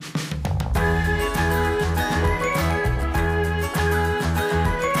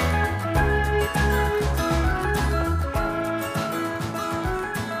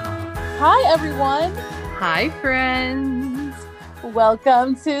Hi, everyone. Hi, friends.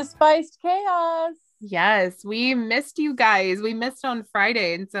 Welcome to Spiced Chaos. Yes, we missed you guys. We missed on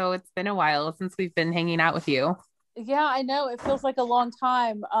Friday, and so it's been a while since we've been hanging out with you. Yeah, I know. It feels like a long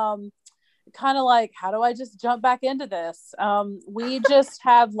time. Kind of like, how do I just jump back into this? We just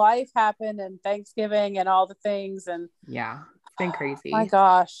had life happen and Thanksgiving and all the things. And Yeah, it's been my crazy.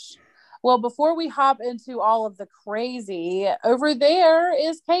 gosh. Well, before we hop into all of the crazy, over there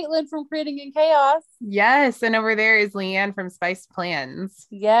is Caitlin from Creating in Chaos. Yes, and over there is Leanne from Spiced Plans.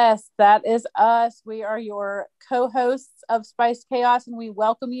 Yes, that is us. We are your co hosts of Spice Chaos, and we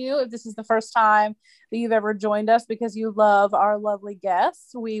welcome you. If this is the first time that you've ever joined us because you love our lovely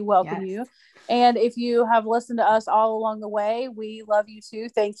guests, we welcome Yes. you. And if you have listened to us all along the way, we love you too.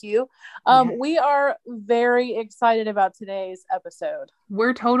 Thank you. Yes. We are very excited about today's episode.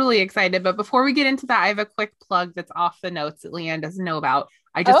 We're totally excited. But before we get into that, I have a quick plug that's off the notes that Leanne doesn't know about.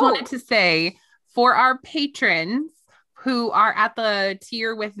 I just Oh, wanted to say for our patrons who are at the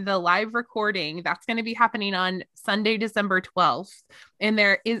tier with the live recording, that's going to be happening on Sunday, December 12th. And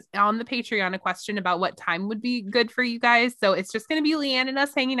there is on the Patreon a question about what time would be good for you guys. So it's just going to be Leanne and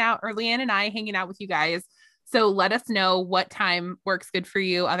us hanging out, or Leanne and I hanging out with you guys. So let us know what time works good for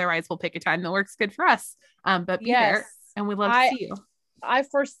you. Otherwise, we'll pick a time that works good for us. But be yes. there and we'd love to I see you. I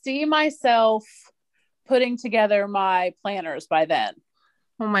foresee myself putting together my planners by then.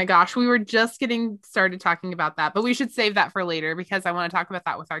 Oh my gosh, we were just getting started talking about that, but we should save that for later because I want to talk about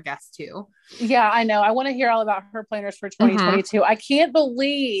that with our guests too. Yeah, I know. I want to hear all about her planners for Mm-hmm. 2022. I can't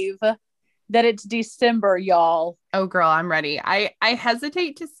believe that it's December, y'all. Oh girl, I'm ready. I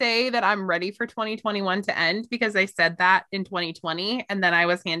hesitate to say that I'm ready for 2021 to end because I said that in 2020 and then I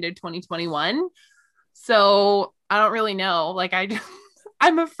was handed 2021. So I don't really know. Like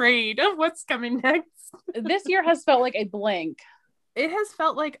I'm afraid of what's coming next. This year has felt like a blank. It has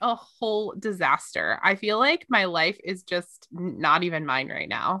felt like a whole disaster. I feel like my life is just not even mine right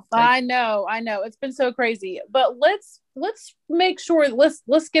now. Like I know. It's been so crazy. But let's make sure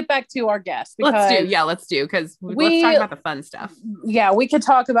let's get back to our guest because let's do because let's talk we about the fun stuff. yeah, we could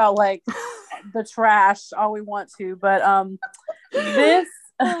talk about like the trash all we want to, but this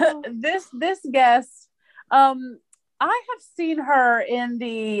this guest I have seen her in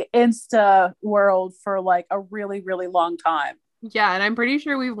the Insta world for like a really long time. Yeah, and I'm pretty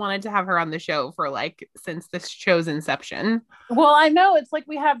sure we've wanted to have her on the show for like since this show's inception. Well, I know it's like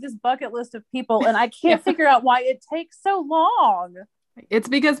we have this bucket list of people, and I Yeah. can't figure out why it takes so long. It's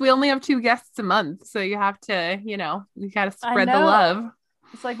because we only have two guests a month. So you have to, you got to I spread the love. know.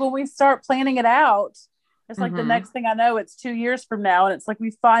 It's like when we start planning it out, it's like the Hmm. next thing I know, it's 2 years from now, and it's like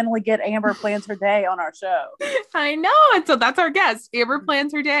we finally get Amber plans her day on our show. I know. And so that's our guest. Amber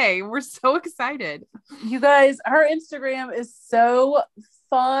plans her day. We're so excited. You guys, her Instagram is so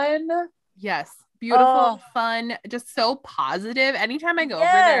fun. Yes. Beautiful, Oh, fun, just so positive. Anytime I go over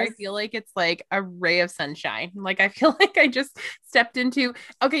there, I yes. feel like it's like a ray of sunshine. Like I feel like I just stepped into,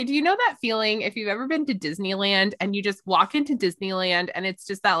 okay, do you know that feeling if you've ever been to Disneyland and you just walk into Disneyland and it's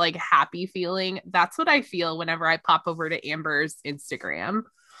just that like happy feeling? That's what I feel whenever I pop over to Amber's Instagram.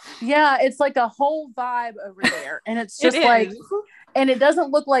 Yeah, it's like a whole vibe over there. And it's It just like, is. and it doesn't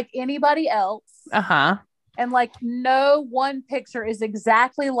look like anybody else. Uh-huh. And like no one picture is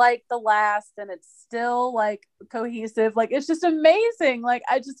exactly like the last, and it's still like cohesive. Like it's just amazing. Like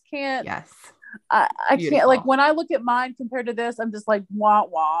I just can't, Yes. I can't, like Beautiful. when I look at mine compared to this, I'm just like, wah,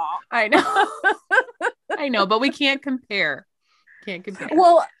 wah. I know. I know, but we can't compare. Can't compare.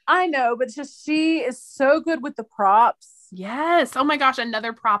 Well, I know, but it's just she is so good with the props. Yes. Oh my gosh,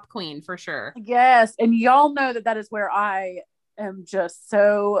 another prop queen for sure. Yes. And y'all know that that is where I am just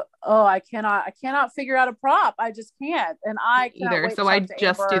so, oh, I cannot figure out a prop. I just can't. And I cannot Either. wait to So I talk to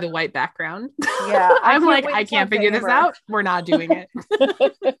just do Amber. the white background. Yeah, I I'm can't like, wait I to can't talk to figure this Amber. out. We're not doing it.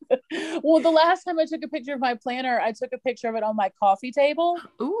 Well, the last time I took a picture of my planner, I took a picture of it on my coffee table.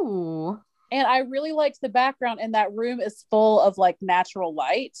 Ooh. And I really liked the background, and that room is full of like natural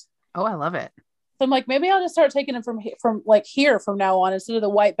light. Oh, I love it. So I'm like, maybe I'll just start taking it from like here from now on instead of the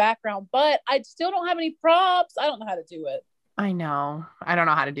white background. But I still don't have any props. I don't know how to do it. I know. I don't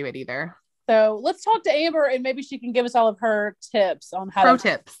know how to do it either. So let's talk to Amber, and maybe she can give us all of her tips on Pro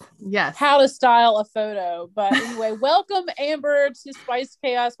tips. Yes. how to style a photo. But anyway, welcome Amber to Spice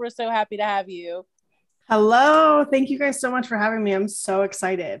Chaos. We're so happy to have you. Hello. Thank you guys so much for having me. I'm so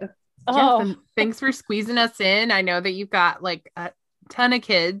excited. Yes. Oh, And thanks for squeezing us in. I know that you've got like a ton of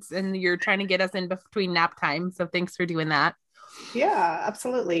kids and you're trying to get us in between nap time. So thanks for doing that. Yeah,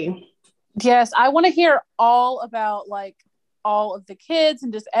 absolutely. yes. I want to hear all about like all of the kids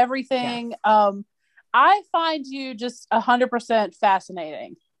and just Yes. everything. I find you just 100%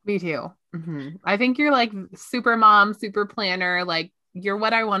 fascinating. Me too. I think you're like super mom, super planner. Like you're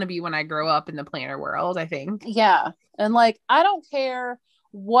what I want to be when I grow up in the planner world, I think. Yeah. And like, I don't care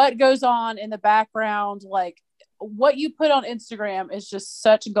what goes on in the background. Like, what you put on Instagram is just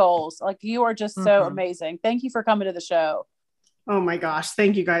such goals. Like, you are just so amazing. Thank you for coming to the show. Oh my gosh.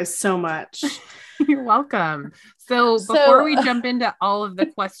 Thank you guys so much. You're welcome. So before we jump into all of the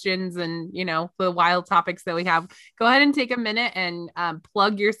questions and, you know, the wild topics that we have, go ahead and take a minute and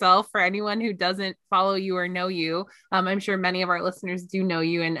plug yourself for anyone who doesn't follow you or know you. I'm sure many of our listeners do know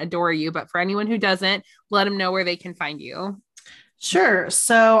you and adore you, but for anyone who doesn't, let them know where they can find you. Sure.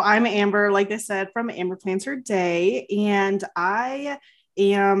 So I'm Amber, like I said, from Amber Plans Her Day, and I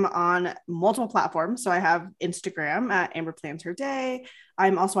am on multiple platforms. So I have Instagram at Amber Plans Her Day.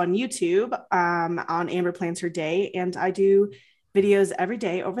 I'm also on YouTube on Amber Plans Her Day, and I do videos every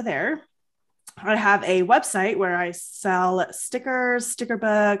day over there. I have a website where I sell stickers, sticker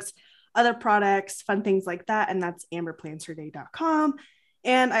books, other products, fun things like that, and that's amberplansherday.com.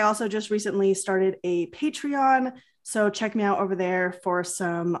 And I also just recently started a Patreon. So check me out over there for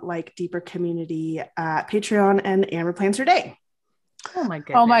some like deeper community at Patreon and Amber Plans Her Day. Oh my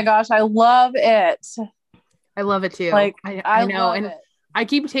goodness. Oh my gosh. I love it. I love it too. Like, I know. love and it. I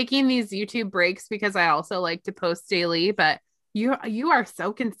keep taking these YouTube breaks because I also like to post daily, but you are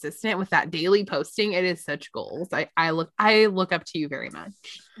so consistent with that daily posting. It is such goals. I look up to you very much.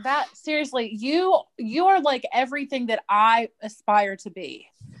 That seriously, you are like everything that I aspire to be.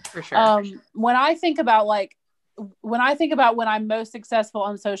 For sure. When I think about when I'm most successful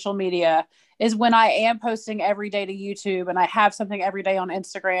on social media is when I am posting every day to YouTube and I have something every day on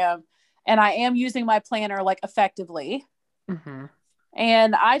Instagram and I am using my planner like effectively.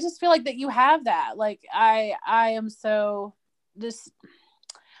 And I just feel like that you have that. Like I am so just,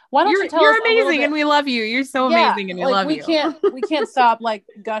 why don't you tell us you're amazing and we love you. You're so amazing and we love you. We can't stop like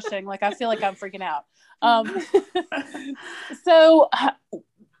gushing. Like I feel like I'm freaking out. So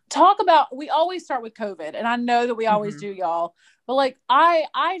talk about, we always start with COVID and I know that we always do, y'all, but like,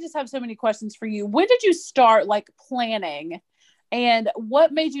 I just have so many questions for you. When did you start like planning and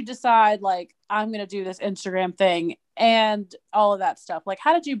what made you decide like, I'm going to do this Instagram thing and all of that stuff? Like,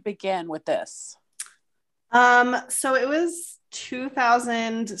 how did you begin with this? So it was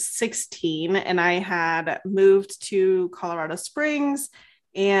 2016 and I had moved to Colorado Springs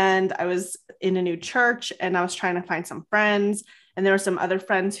and I was in a new church and I was trying to find some friends. And there were some other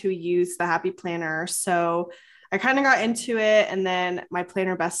friends who used the Happy Planner. So I kind of got into it. And then my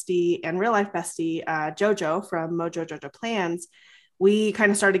planner bestie and real life bestie, Jojo from Mojo Jojo Plans, we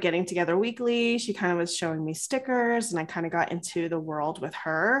kind of started getting together weekly. She kind of was showing me stickers and I kind of got into the world with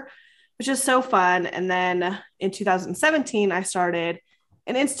her, which is so fun. And then in 2017, I started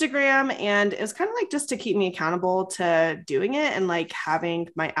an Instagram and it was kind of like just to keep me accountable to doing it and like having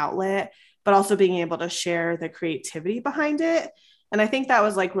my outlet, but also being able to share the creativity behind it. And I think that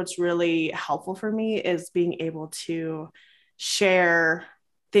was like what's really helpful for me is being able to share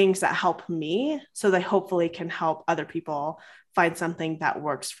things that help me so they hopefully can help other people find something that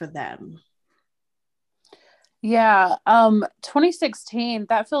works for them. Yeah. 2016,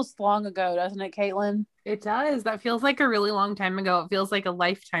 that feels long ago, doesn't it, Caitlin? It does. That feels like a really long time ago. It feels like a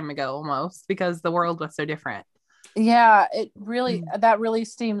lifetime ago almost because the world was so different. Yeah, it really, that really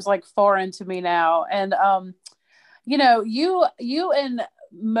seems like foreign to me now. And, you know, you and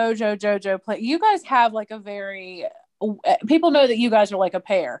Mojo Jojo play, you guys have like a very, people know that you guys are like a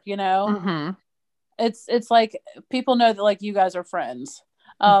pair, you know, it's like, people know that like you guys are friends.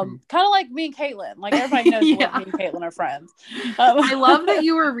 Kind of like me and Caitlin, like everybody knows that me and Caitlin are friends. I love that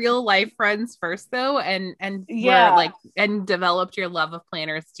you were real life friends first though. And were like, and developed your love of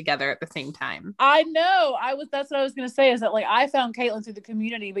planners together at the same time. I know that's what I was going to say is that like, I found Caitlin through the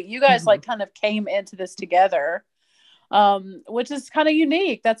community, but you guys like kind of came into this together, which is kind of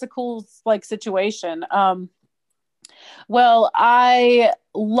unique. That's a cool like situation. Well, I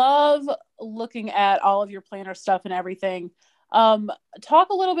love looking at all of your planner stuff and everything. Talk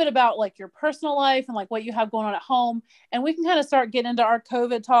a little bit about like your personal life and like what you have going on at home, and we can kind of start getting into our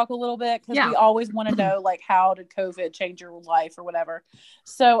COVID talk a little bit because we always want to know like how did COVID change your life or whatever.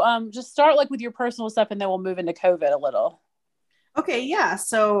 So just start like with your personal stuff and then we'll move into COVID a little. Okay, yeah.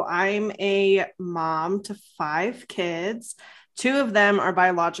 So I'm a mom to 5 kids. 2 of them are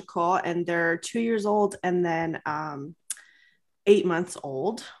biological and they're 2 years old and then 8 months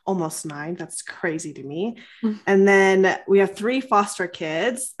old, almost 9. That's crazy to me. And then we have 3 foster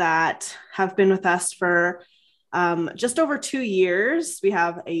kids that have been with us for just over 2 years. We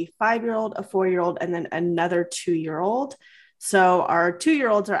have a 5-year-old, a 4-year-old, and then another 2-year-old. So our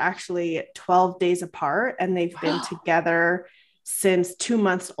 2-year-olds are actually 12 days apart and they've been together since 2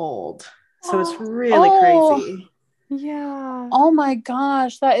 months old. So it's really crazy. Yeah. Oh my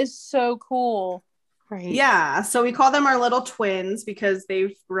gosh, that is so cool. Right. Yeah. So we call them our little twins because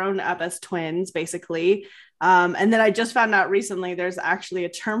they've grown up as twins, basically. And then I just found out recently there's actually a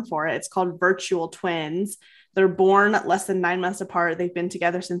term for it. It's called virtual twins. They're born less than 9 months apart. They've been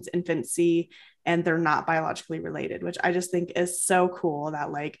together since infancy and they're not biologically related, which I just think is so cool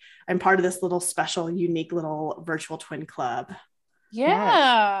that like I'm part of this little special, unique little virtual twin club.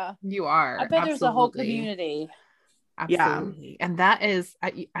 Yeah. Yes, you are. I bet there's a whole Absolutely. community. Absolutely. And that is,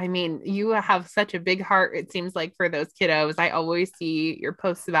 I mean, you have such a big heart, it seems like, for those kiddos. I always see your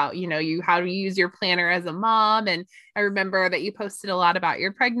posts about, how to use your planner as a mom. And I remember that you posted a lot about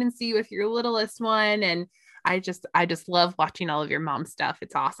your pregnancy with your littlest one. And I just love watching all of your mom stuff.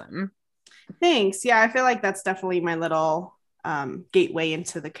 It's awesome. Thanks. Yeah, I feel like that's definitely my little gateway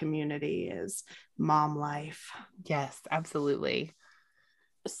into the community is mom life. Yes, absolutely.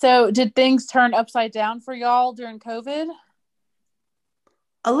 So did things turn upside down for y'all during COVID?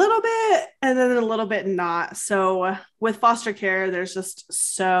 A little bit and then a little bit not. So with foster care, there's just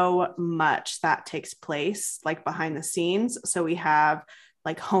so much that takes place like behind the scenes. So we have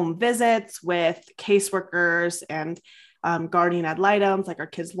like home visits with caseworkers and guardian ad litems, like our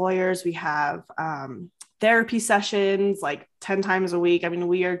kids' lawyers. We have therapy sessions like 10 times a week. I mean,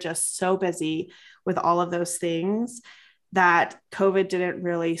 we are just so busy with all of those things that COVID didn't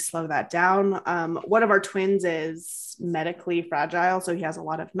really slow that down. One of our twins is medically fragile, so he has a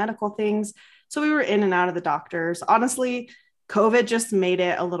lot of medical things. So we were in and out of the doctors. Honestly, COVID just made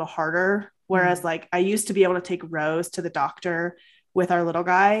it a little harder. Whereas like I used to be able to take Rose to the doctor with our little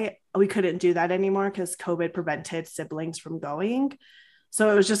guy. We couldn't do that anymore because COVID prevented siblings from going. So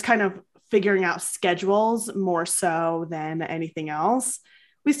it was just kind of figuring out schedules more so than anything else.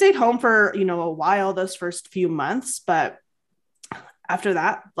 We stayed home for, a while those first few months, but after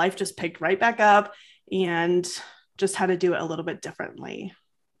that, life just picked right back up and just had to do it a little bit differently.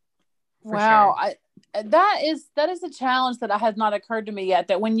 Wow. Sure. That is a challenge that has not occurred to me yet,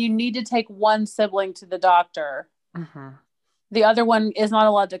 that when you need to take one sibling to the doctor, the other one is not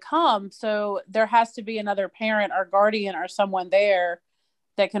allowed to come. So there has to be another parent or guardian or someone there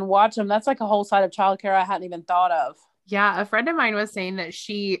that can watch them. That's like a whole side of childcare I hadn't even thought of. Yeah, a friend of mine was saying that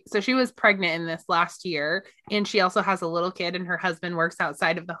she was pregnant in this last year, and she also has a little kid, and her husband works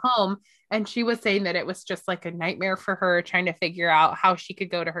outside of the home. And she was saying that it was just like a nightmare for her trying to figure out how she could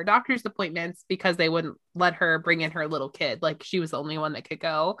go to her doctor's appointments because they wouldn't let her bring in her little kid. Like she was the only one that could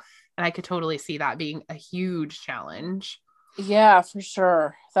go. And I could totally see that being a huge challenge. Yeah, for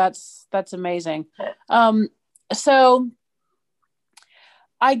sure. That's amazing. So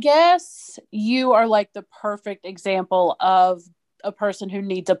I guess you are like the perfect example of a person who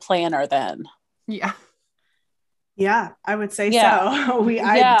needs a planner then. Yeah. Yeah, I would say so.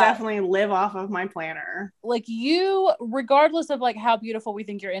 I definitely live off of my planner. Like you, regardless of like how beautiful we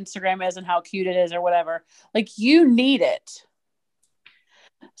think your Instagram is and how cute it is or whatever, like you need it.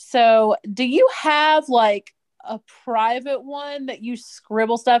 So do you have like a private one that you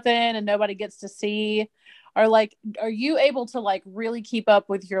scribble stuff in and nobody gets to see? Or like, are you able to like really keep up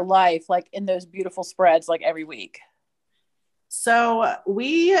with your life, like in those beautiful spreads, like every week? So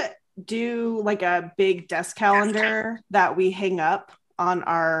we do like a big desk calendar that we hang up on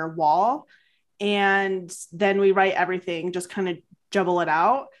our wall. And then we write everything, just kind of jumble it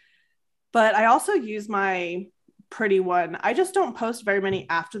out. But I also use my pretty one. I just don't post very many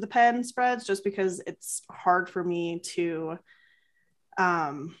after the pen spreads just because it's hard for me to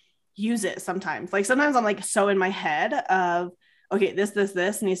use it sometimes. Like sometimes I'm like so in my head of, okay,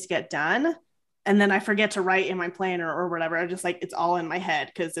 this needs to get done. And then I forget to write in my planner or whatever. I just like, it's all in my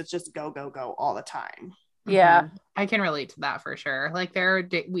head because it's just go, go, go all the time. Yeah. I can relate to that for sure. Like there are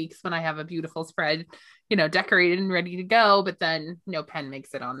weeks when I have a beautiful spread, decorated and ready to go, but then no pen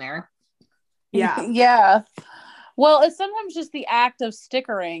makes it on there. Yeah. Yeah. Well, it's sometimes just the act of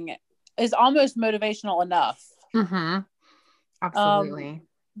stickering is almost motivational enough. Absolutely.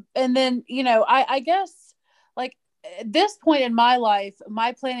 And then, I guess like at this point in my life,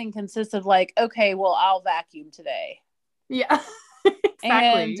 my planning consists of like, okay, well, I'll vacuum today. Yeah, exactly.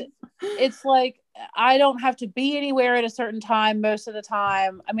 And it's like, I don't have to be anywhere at a certain time most of the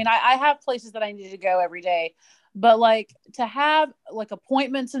time. I mean, I have places that I need to go every day, but like to have like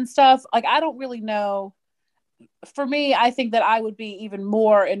appointments and stuff, like, I don't really know. For me, I think that I would be even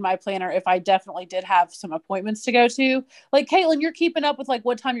more in my planner if I definitely did have some appointments to go to. Like, Caitlin, you're keeping up with like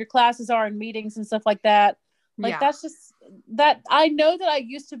what time your classes are and meetings and stuff like that. Like, that's just that I know that I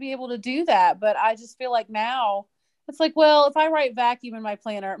used to be able to do that, but I just feel like now, It's like, well, if I write vacuum in my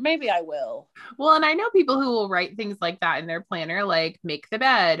planner, maybe I will. Well, and I know people who will write things like that in their planner, like make the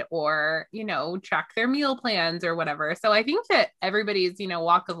bed or, track their meal plans or whatever. So I think that everybody's,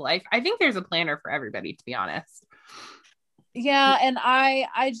 walk of life, I think there's a planner for everybody, to be honest. Yeah. And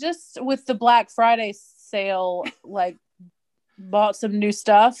I just, with the Black Friday sale, like bought some new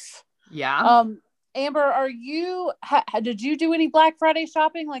stuff. Yeah. Amber, did you do any Black Friday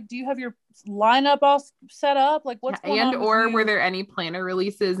shopping? Like, do you have your lineup all set up? Like, what's going on? Or were there any planner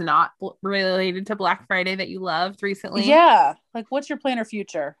releases not related to Black Friday that you loved recently? Yeah. Like, what's your planner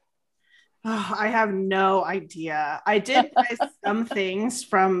future? Oh, I have no idea. I did buy some things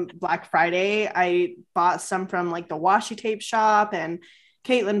from Black Friday. I bought some from like the washi tape shop and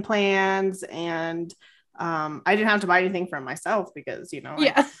Caitlin plans, and I didn't have to buy anything for myself because,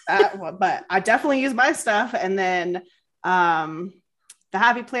 but I definitely use my stuff. And then the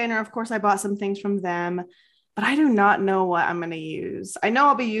Happy Planner, of course, I bought some things from them, but I do not know what I'm going to use. I know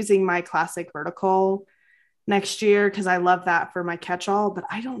I'll be using my classic vertical next year because I love that for my catch-all, but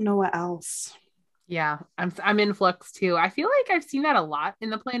I don't know what else. Yeah, I'm in flux too. I feel like I've seen that a lot in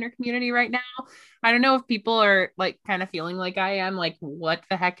the planner community right now. I don't know if people are like kind of feeling like I am, like what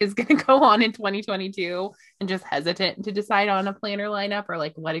the heck is going to go on in 2022 and just hesitant to decide on a planner lineup or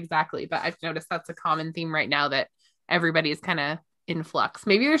like what exactly. But I've noticed that's a common theme right now that everybody is kind of in flux.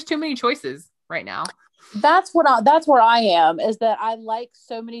 Maybe there's too many choices right now. That's where I am, is that I like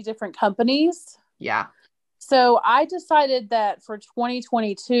so many different companies. Yeah. So I decided that for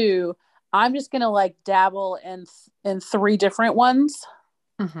 2022, I'm just going to like dabble in 3 different ones.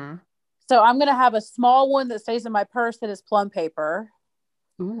 Mm-hmm. So I'm going to have a small one that stays in my purse that is plum paper.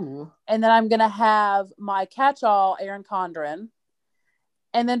 Ooh. And then I'm going to have my catch-all Erin Condren.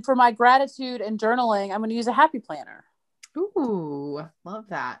 And then for my gratitude and journaling, I'm going to use a Happy Planner. Ooh, love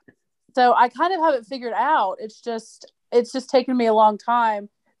that. So I kind of have it figured out. It's just taken me a long time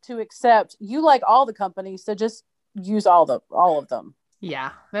to accept you like all the companies. So just use all of them.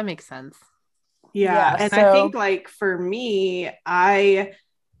 Yeah, that makes sense. Yeah. And I think like for me, I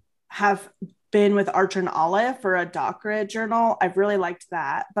have been with Archer and Olive for a Doctorate journal. I've really liked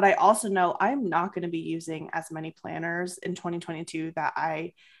that. But I also know I'm not going to be using as many planners in 2022 that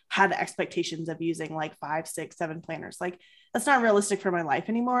I had expectations of using, like 5, 6, 7 planners. Like that's not realistic for my life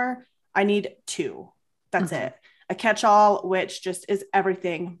anymore. I need 2. That's it. A catch-all, which just is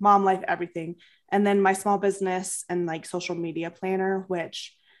everything, mom life, everything. And then my small business and like social media planner,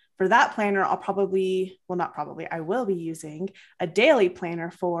 which for that planner, I will be using a daily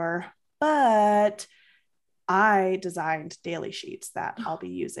planner for, but I designed daily sheets that I'll be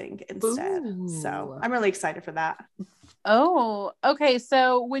using instead. Ooh. So I'm really excited for that. Oh, okay.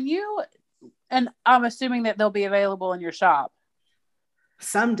 So and I'm assuming that they'll be available in your shop.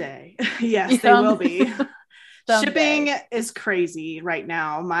 Someday. Yes, they will be. Shipping is crazy right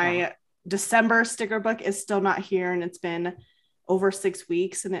now. My December sticker book is still not here, and it's been over 6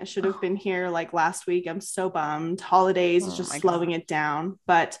 weeks, and it should have been here like last week. I'm so bummed. Holidays is just slowing it down.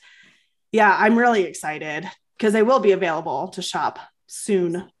 But yeah, I'm really excited because they will be available to shop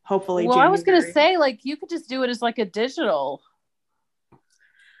soon, hopefully. Well, January. I was going to say, like, you could just do it as like a digital.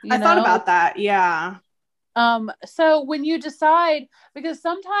 I thought about that. Yeah. So when you decide, because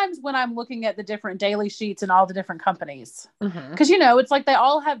sometimes when I'm looking at the different daily sheets and all the different companies, because it's like they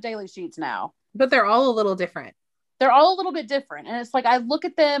all have daily sheets now, but they're all a little different. They're all a little bit different. And it's like, I look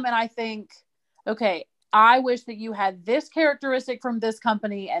at them and I think, okay, I wish that you had this characteristic from this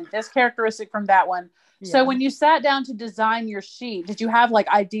company and this characteristic from that one. Yeah. So when you sat down to design your sheet, did you have like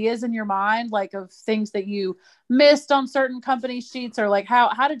ideas in your mind, like of things that you missed on certain company sheets, or like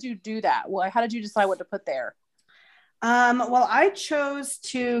how did you do that? Well, how did you decide what to put there? Well, I chose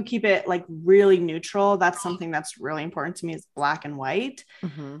to keep it like really neutral. That's something that's really important to me, is black and white.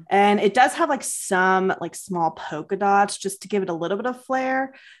 And it does have like some like small polka dots just to give it a little bit of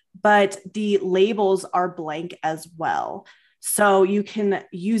flair, but the labels are blank as well. So you can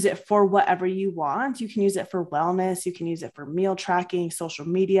use it for whatever you want. You can use it for wellness. You can use it for meal tracking, social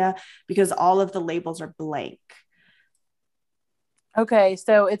media, because all of the labels are blank. Okay.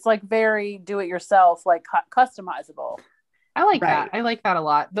 So it's like very do-it-yourself, like customizable. I like that. I like that a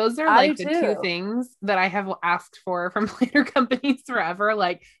lot. Those are like the 2 things that I have asked for from planner companies forever.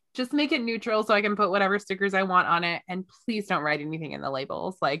 Like, just make it neutral so I can put whatever stickers I want on it. And please don't write anything in the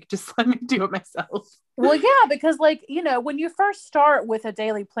labels. Like, just let me do it myself. Well, yeah, because like, when you first start with a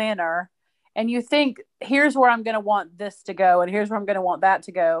daily planner and you think, here's where I'm going to want this to go, and here's where I'm going to want that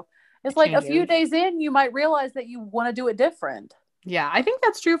to go. It's like a few days in, you might realize that you want to do it different. Yeah, I think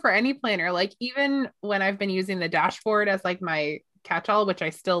that's true for any planner. Like, even when I've been using the dashboard as like my catch-all, which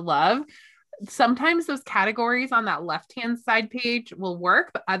I still love, sometimes those categories on that left-hand side page will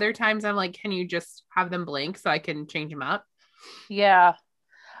work, but other times I'm like, can you just have them blank so I can change them up? Yeah.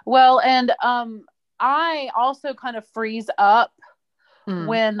 Well, and I also kind of freeze up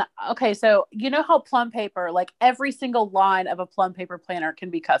when, okay, so you know how plum paper, like every single line of a plum paper planner can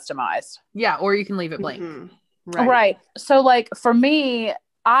be customized. Yeah, or you can leave it blank. Right. So like for me,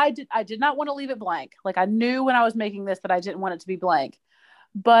 I did not want to leave it blank. Like I knew when I was making this that I didn't want it to be blank.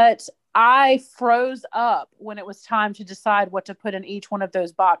 But I froze up when it was time to decide what to put in each one of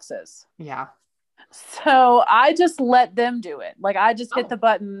those boxes. Yeah. So I just let them do it. Like I just hit the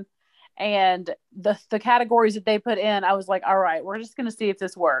button, and the categories that they put in, I was like, all right, we're just going to see if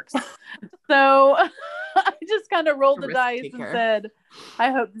this works. So I just kind of rolled the dice and said,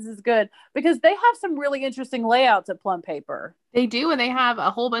 I hope this is good, because they have some really interesting layouts at Plum Paper. They do. And they have a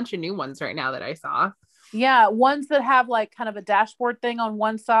whole bunch of new ones right now that I saw. Yeah. Ones that have like kind of a dashboard thing on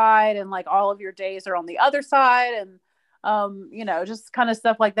one side and like all of your days are on the other side, and, you know, just kind of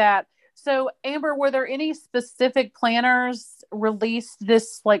stuff like that. So Amber, were there any specific planners released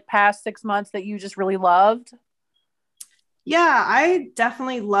this like past 6 months that you just really loved? Yeah, I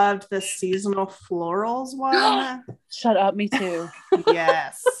definitely loved the seasonal florals one. Shut up, me too.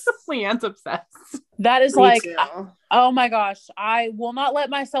 Yes. Leanne's obsessed. That is Me like, too. oh my gosh, I will not let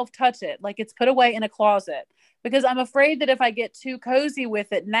myself touch it. Like it's put away in a closet, because I'm afraid that if I get too cozy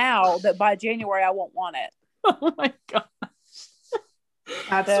with it now, that by January I won't want it. Oh my God.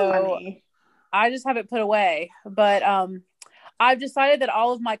 That's funny. I just have it put away. But I've decided that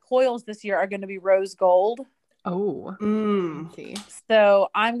all of my coils this year are going to be rose gold. Oh. See. So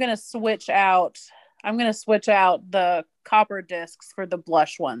I'm going to switch out the copper discs for the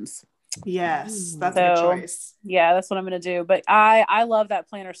blush ones. Yes, that's a good choice. Yeah, that's what I'm going to do. But I love that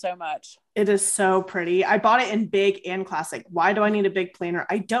planner so much. It is so pretty. I bought it in big and classic. Why do I need a big planner?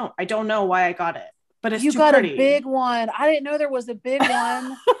 I don't know why I got it, but it's you too got pretty. A big one. I didn't know there was a big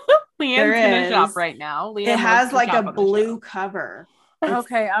one. Leanne's gonna shop right now. Leanne it has like a blue cover.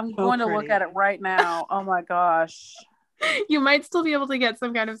 Okay, I'm going to look at it right now. Oh my gosh. You might still be able to get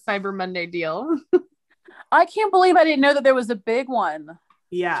some kind of Cyber Monday deal. I can't believe I didn't know that there was a big one.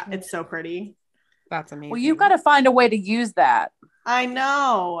 Yeah, it's so pretty. That's amazing. Well, you've got to find a way to use that. I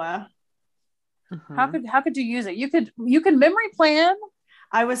know. Mm-hmm. How could you use it? You could memory plan.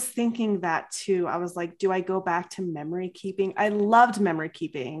 I was thinking that too. I was like, do I go back to memory keeping? I loved memory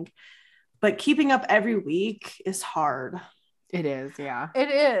keeping, but keeping up every week is hard. It is, yeah. It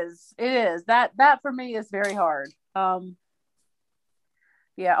is. That for me is very hard. Yeah.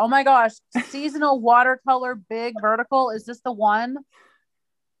 Oh my gosh. Seasonal watercolor big vertical. Is this the one?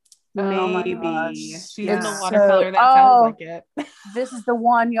 Maybe. Seasonal watercolor. That sounds like it. This is the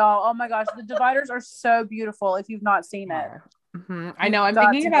one, y'all. Oh my gosh. The dividers are so beautiful if you've not seen it. Mm-hmm. I know. I'm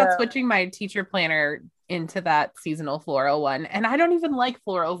thinking about switching my teacher planner into that seasonal floral one. And I don't even like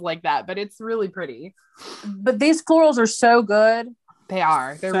florals like that, but it's really pretty. But these florals are so good. They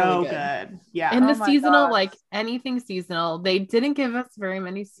are. They're so really good. Yeah. And the seasonal, like anything seasonal, they didn't give us very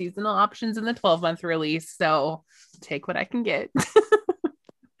many seasonal options in the 12-month release. So take what I can get.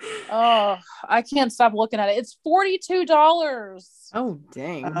 Oh, I can't stop looking at it. It's $42. Oh,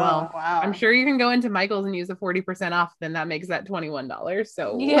 dang. Well, wow. I'm sure you can go into Michael's and use a 40% off. Then that makes that $21.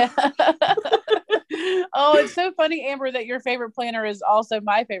 So yeah. Oh, it's so funny, Amber, that your favorite planner is also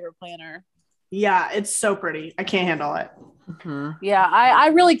my favorite planner. Yeah, it's so pretty. I can't handle it. Mm-hmm. Yeah, I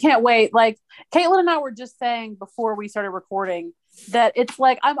really can't wait. Like Caitlin and I were just saying before we started recording that it's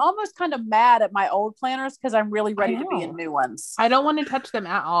like I'm almost kind of mad at my old planners because I'm really ready to be in new ones. I don't want to touch them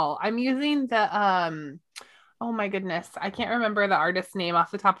at all. I'm using the oh my goodness, I can't remember the artist's name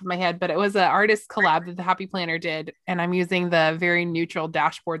off the top of my head, but it was an artist collab that the Happy Planner did, and I'm using the very neutral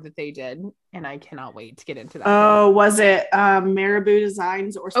dashboard that they did, and I cannot wait to get into that. Oh, was it Marabou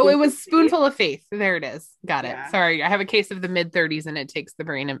Designs or? Oh, it was Spoonful of Faith. There it is. Got it. Sorry, I have a case of the mid-30s, and it takes the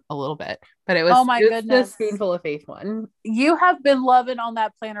brain a little bit, but it was. Oh my goodness, the Spoonful of Faith one. You have been loving on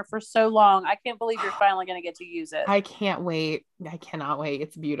that planner for so long. I can't believe you're finally going to get to use it. I can't wait. I cannot wait.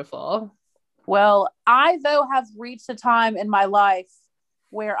 It's beautiful. Well, I, though, have reached a time in my life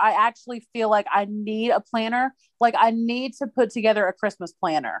where I actually feel like I need a planner. Like I need to put together a Christmas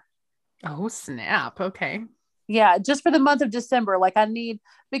planner. Oh, snap. Okay. Yeah, just for the month of December. Like I need,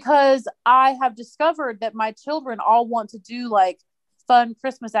 because I have discovered that my children all want to do like fun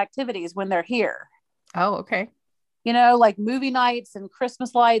Christmas activities when they're here. Oh, okay. You know, like movie nights and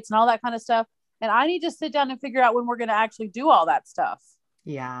Christmas lights and all that kind of stuff. And I need to sit down and figure out when we're going to actually do all that stuff.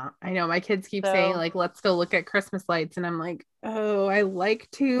 Yeah, I know. My kids keep saying like, let's go look at Christmas lights. And I'm like, oh, I like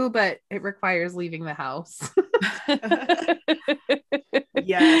to, but it requires leaving the house.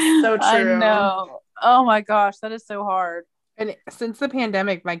 Yes, so I true. know. Oh my gosh, that is so hard. And since the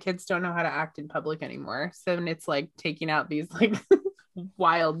pandemic, my kids don't know how to act in public anymore. So it's like taking out these like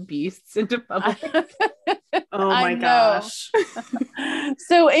wild beasts into public. Oh I my know. gosh.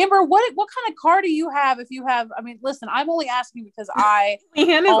 So Amber, what kind of car do you have? If you have, I mean, listen, I'm only asking because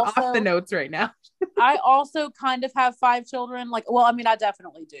Leanne is also- off the notes right now. I also kind of have 5 children. Like, well, I mean, I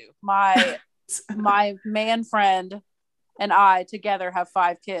definitely do. My man friend and I together have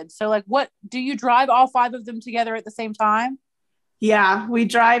 5 kids. So like, what do you drive all 5 of them together at the same time? Yeah, we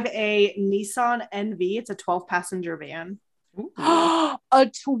drive a Nissan NV. It's a 12 passenger van. A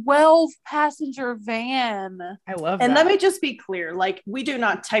 12 passenger van. I love And that. let me just be clear, like, we do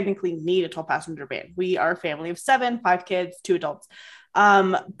not technically need a 12 passenger van. We are a family of 7, 5 kids, 2 adults.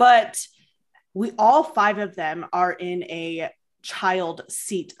 But we all 5 of them are in a child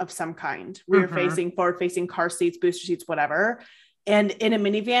seat of some kind. We're facing forward facing car seats, booster seats, whatever. And in a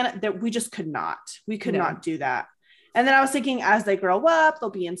minivan that we just could not do that. And then I was thinking, as they grow up, they'll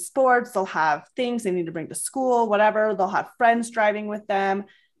be in sports, they'll have things they need to bring to school, whatever. They'll have friends driving with them.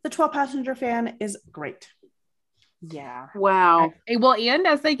 The 12 passenger van is great. Yeah. Wow. Well, and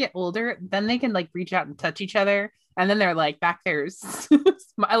as they get older, then they can like reach out and touch each other. And then they're like back there,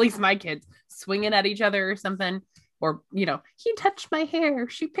 at least my kids, swinging at each other or something. Or, you know, he touched my hair.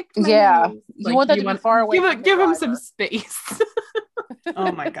 She picked my nose. You want that to be far away. Give him some space.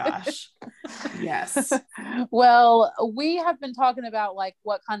 Oh my gosh. Yes. Well, we have been talking about like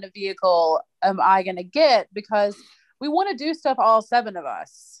what kind of vehicle am I going to get, because we want to do stuff, all 7 of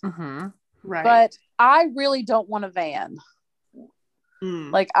us. Right. But I really don't want a van.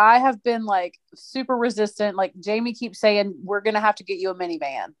 Like, I have been like super resistant. Like, Jamie keeps saying we're going to have to get you a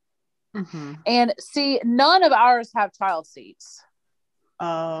minivan. And see, none of ours have child seats.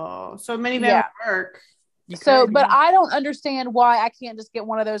 Oh, so minivan would work. But I don't understand why I can't just get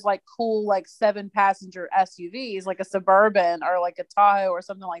one of those like cool like 7 passenger SUVs, like a Suburban or like a Tahoe or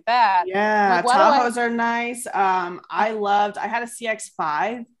something like that. Yeah, like, Tahoes are nice. I had a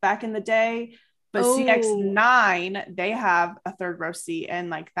CX-5 back in the day, but CX-9, they have a 3rd row seat, and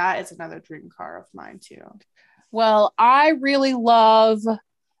like that is another dream car of mine too. Well, I really love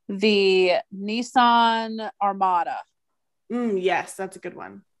the Nissan Armada. Yes, that's a good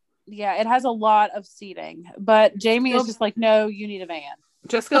one. Yeah, it has a lot of seating, but Jamie is just like, no, you need a van.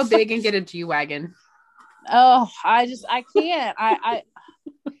 Just go big and get a G-Wagon. Oh, I can't.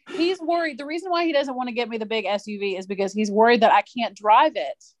 He's worried. The reason why he doesn't want to get me the big SUV is because he's worried that I can't drive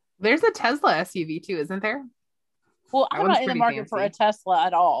it. There's a Tesla SUV too, isn't there? Well, I'm not in the market for a Tesla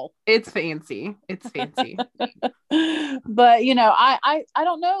at all. It's fancy. But you know, I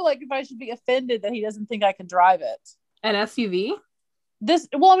don't know, like, if I should be offended that he doesn't think I can drive it. An SUV? I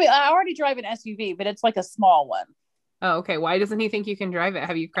mean, I already drive an SUV, but it's like a small one. Oh, okay. Why doesn't he think you can drive it?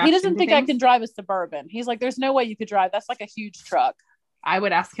 Have you crashed? He doesn't think I can drive a Suburban. He's like, there's no way you could drive. That's like a huge truck. I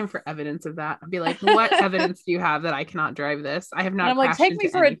would ask him for evidence of that. I'd be like, what evidence do you have that I cannot drive this? I have not. And I'm like, take me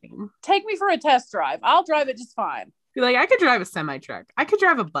for a test drive. I'll drive it just fine. Be like, I could drive a semi truck. I could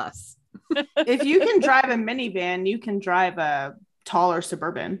drive a bus. If you can drive a minivan, you can drive a taller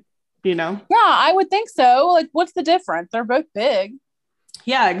Suburban, you know? Yeah, I would think so. Like, what's the difference? They're both big.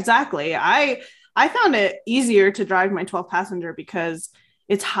 Yeah, exactly. I found it easier to drive my 12 passenger because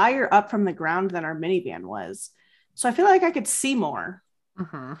it's higher up from the ground than our minivan was. So I feel like I could see more.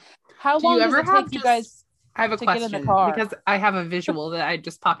 How long does it take you guys? I have a question because I have a visual that I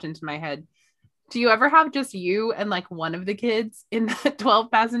just popped into my head. Do you ever have just you and like one of the kids in that 12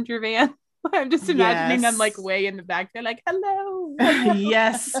 passenger van? I'm just imagining them like way in the back. They're like, hello.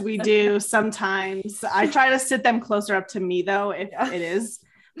 Yes, we do. Sometimes I try to sit them closer up to me though, if it is,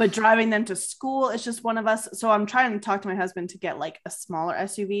 but driving them to school, it's just one of us. So I'm trying to talk to my husband to get like a smaller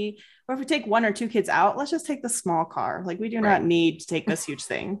SUV, or if we take 1 or 2 kids out, let's just take the small car. Like, we do not need to take this huge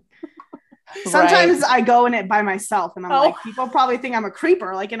thing. Sometimes I go in it by myself and I'm like, people probably think I'm a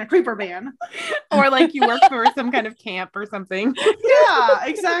creeper, like in a creeper van. Or like you work for some kind of camp or something. Yeah,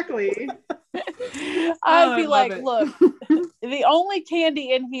 exactly. I'd be like, look, the only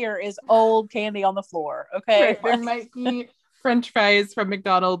candy in here is old candy on the floor. Okay. Right, there might be French fries from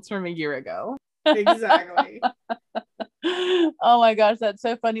McDonald's from a year ago. Exactly. Oh my gosh, that's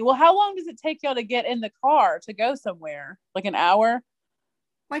so funny. Well, how long does it take y'all to get in the car to go somewhere? Like an hour?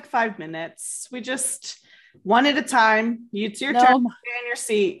 Like 5 minutes. We just one at a time. It's your turn. Stay in your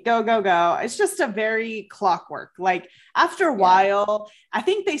seat. Go, go, go. It's just a very clockwork. Like, after a while, I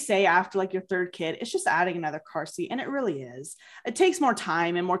think they say after like your 3rd kid, it's just adding another car seat. And it really is. It takes more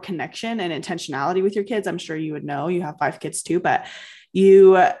time and more connection and intentionality with your kids. I'm sure you would know. You have 5 kids too, but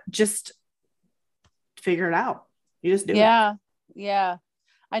you just figure it out. You just do it. Yeah.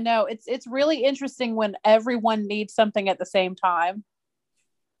 I know it's really interesting when everyone needs something at the same time.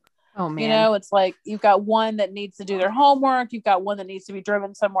 Oh man. You know, it's like you've got one that needs to do their homework, you've got one that needs to be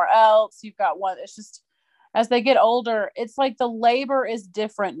driven somewhere else, you've got one. It's just as they get older, it's like the labor is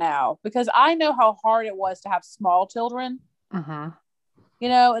different now because I know how hard it was to have small children. Mm-hmm. You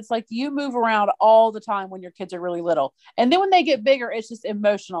know, it's like you move around all the time when your kids are really little. And then when they get bigger, it's just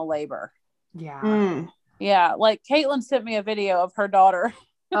emotional labor. Yeah. Yeah. Like Caitlin sent me a video of her daughter.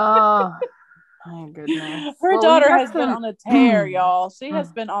 Oh my goodness. Her daughter has been on a tear, y'all. She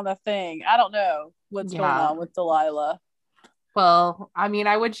has been on the thing. I don't know what's going on with Delilah. Well, I mean,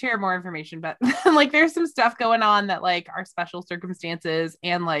 I would share more information, but like there's some stuff going on that like are special circumstances.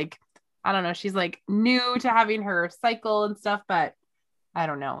 And like, I don't know, she's like new to having her cycle and stuff, but I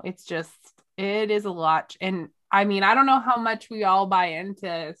don't know. It's just, it is a lot. And I mean, I don't know how much we all buy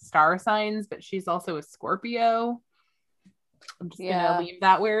into star signs, but she's also a Scorpio. I'm just gonna leave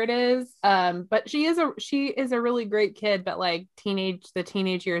that where it is. But she is a really great kid, but like the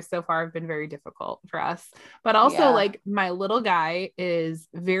teenage years so far have been very difficult for us. But also like my little guy is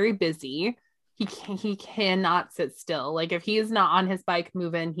very busy. He cannot sit still. Like if he is not on his bike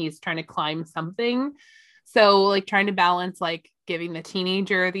moving, he's trying to climb something. So like trying to balance like giving the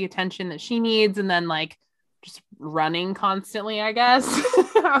teenager the attention that she needs and then like just running constantly, I guess,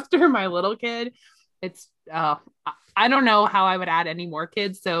 after my little kid. It's I don't know how I would add any more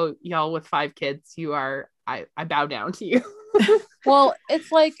kids. So y'all with 5 kids, I bow down to you. Well,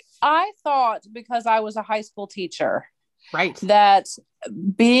 it's like I thought because I was a high school teacher, right, that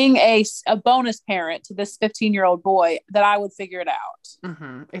being a bonus parent to this 15-year-old boy, that I would figure it out.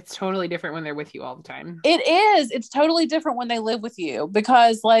 Mm-hmm. It's totally different when they're with you all the time. It is. It's totally different when they live with you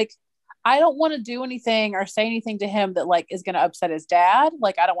because like I don't want to do anything or say anything to him that like is going to upset his dad.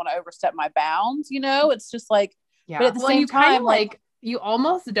 Like I don't want to overstep my bounds, you know. It's just like, but at the same time, like you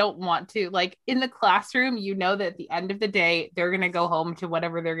almost don't want to, like in the classroom, you know that at the end of the day, they're going to go home to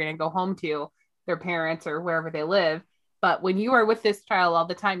whatever they're going to go home to, their parents or wherever they live. But when you are with this child all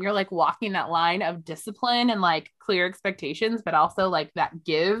the time, you're like walking that line of discipline and like clear expectations, but also like that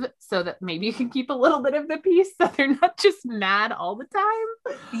give so that maybe you can keep a little bit of the peace so they're not just mad all the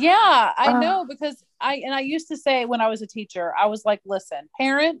time. Yeah, I know because I used to say when I was a teacher, I was like, listen,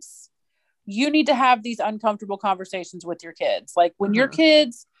 parents, you need to have these uncomfortable conversations with your kids. Like when your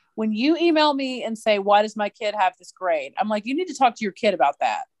kids, when you email me and say, why does my kid have this grade? I'm like, you need to talk to your kid about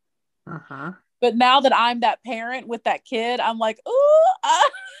that. But now that I'm that parent with that kid, I'm like, ooh, I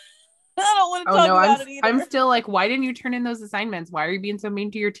don't want to talk about it either. I'm still like, why didn't you turn in those assignments? Why are you being so mean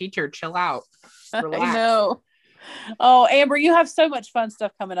to your teacher? Chill out. Relax. I know. Oh, Amber, you have so much fun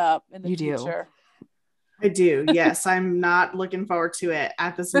stuff coming up in the future. I do. Yes. I'm not looking forward to it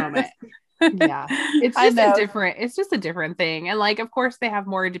at this moment. Yeah. It's just a different thing. And like, of course they have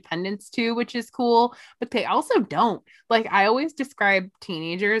more independence too, which is cool, but they also don't. Like I always describe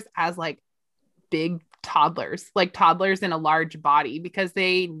teenagers as like big toddlers, like toddlers in a large body, because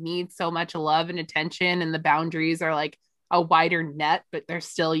they need so much love and attention, and the boundaries are like a wider net, but they're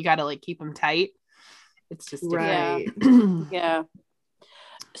still, you got to like keep them tight. It's just right. Yeah.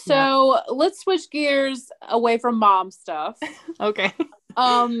 So let's switch gears away from mom stuff. Okay.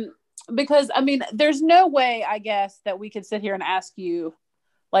 Because I mean, there's no way, I guess, that we could sit here and ask you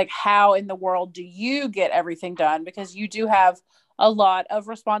like, how in the world do you get everything done? Because you do have a lot of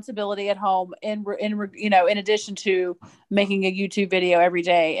responsibility at home in addition to making a YouTube video every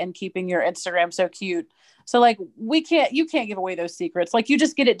day and keeping your Instagram so cute. So like you can't give away those secrets. Like you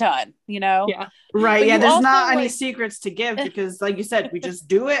just get it done, you know? Yeah. Right. Yeah. There's not any secrets to give because like you said, we just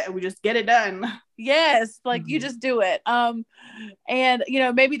do it and we just get it done. Yes. Like you just do it. And you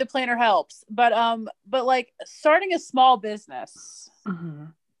know, maybe the planner helps, but like starting a small business,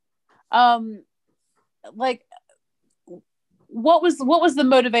 like what was the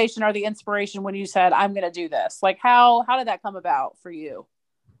motivation or the inspiration when you said, I'm going to do this? Like how did that come about for you?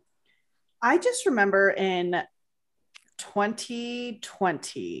 I just remember in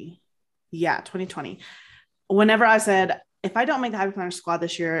 2020, whenever I said, if I don't make the Happy Planner Squad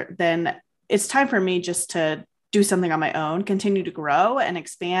this year, then it's time for me just to do something on my own, continue to grow and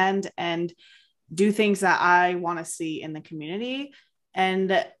expand and do things that I want to see in the community.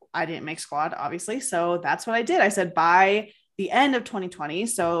 And I didn't make squad, obviously. So that's what I did. I said by the end of 2020.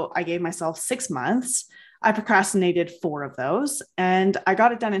 So I gave myself 6 months. I procrastinated 4 of those and I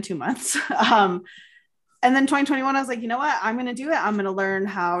got it done in 2 months. And then 2021, I was like, you know what? I'm going to do it. I'm going to learn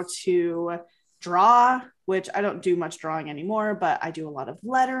how to draw, which I don't do much drawing anymore, but I do a lot of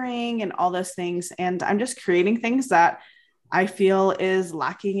lettering and all those things. And I'm just creating things that I feel is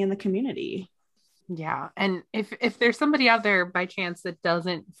lacking in the community. Yeah. And if there's somebody out there by chance that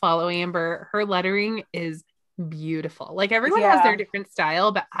doesn't follow Amber, her lettering is beautiful. Like everyone has their Yeah. different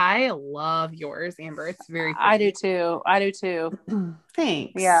style, but I love yours, Amber. It's very I do pretty. too. I do too.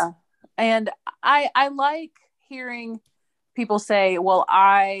 Thanks. Yeah. And I like hearing people say, well,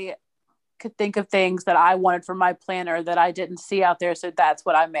 I could think of things that I wanted from my planner that I didn't see out there. So that's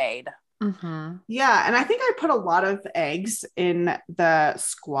what I made. Mm-hmm. Yeah, and I think I put a lot of eggs in the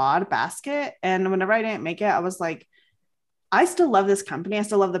squad basket. And whenever I didn't make it, I was like, I still love this company. I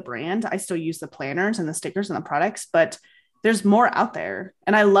still love the brand. I still use the planners and the stickers and the products, but there's more out there.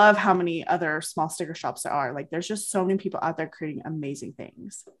 And I love how many other small sticker shops there are. Like there's just so many people out there creating amazing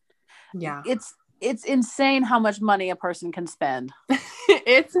things. Yeah. It's insane how much money a person can spend.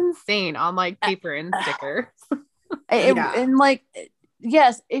 It's insane on like paper and stickers. Yeah. And like,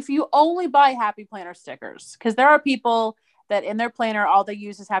 yes, if you only buy Happy Planner stickers, because there are people that in their planner, all they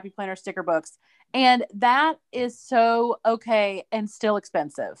use is Happy Planner sticker books. And that is so okay and still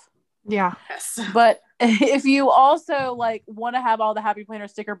expensive. Yeah. Yes. But if you also like want to have all the Happy Planner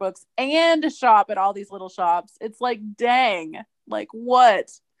sticker books and shop at all these little shops, it's like, dang, like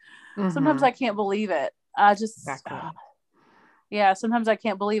what? Sometimes Mhm. I can't believe it. I just, Exactly. yeah, sometimes I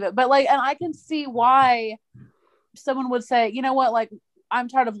can't believe it. But like, and I can see why someone would say, you know what, like, I'm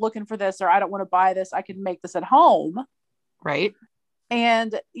tired of looking for this, or I don't want to buy this. I can make this at home. Right.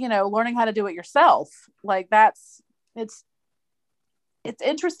 And, you know, learning how to do it yourself. Like it's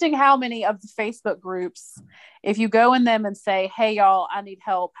interesting how many of the Facebook groups, if you go in them and say, hey, y'all, I need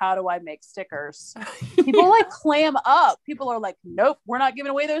help. How do I make stickers? People like clam up. People are like, nope, we're not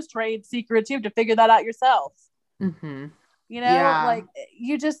giving away those trade secrets. You have to figure that out yourself. Mm-hmm. You know, Yeah. like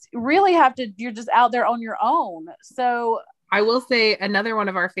you just really have to, you're just out there on your own. So I will say another one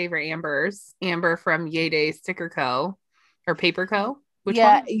of our favorite Ambers, Amber from Yay Day Sticker Co. or Paper Co. Which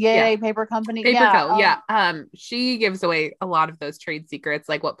one? Yay Paper Company. Paper Yeah. Co. Yeah. She gives away a lot of those trade secrets,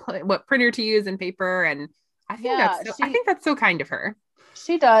 like what printer to use in paper, and I think that's so kind of her.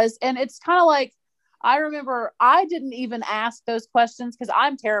 She does, and it's kind of like, I remember I didn't even ask those questions because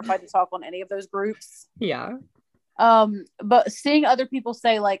I'm terrified to talk on any of those groups. Yeah. But seeing other people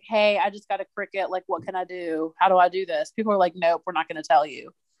say like, hey, I just got a Cricut, like what can I do? How do I do this? People are like, nope, we're not going to tell you.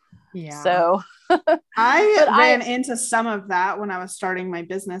 Yeah. So I ran into some of that when I was starting my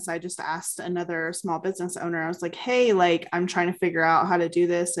business. I just asked another small business owner, I was like, hey, like I'm trying to figure out how to do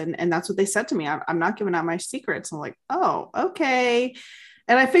this. And that's what they said to me. I'm not giving out my secrets. I'm like, oh, okay.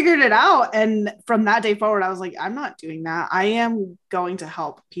 And I figured it out. And from that day forward, I was like, I'm not doing that. I am going to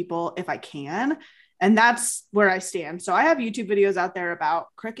help people if I can. And that's where I stand. So I have YouTube videos out there about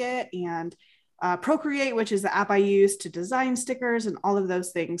Cricut and Procreate, which is the app I use to design stickers and all of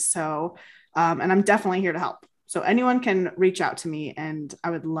those things. So, and I'm definitely here to help. So anyone can reach out to me, and I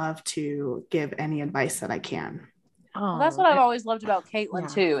would love to give any advice that I can. Well, that's what I've always loved about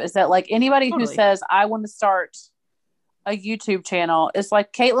Caitlin too, is that like anybody who Totally. says, I want to start a YouTube channel, it's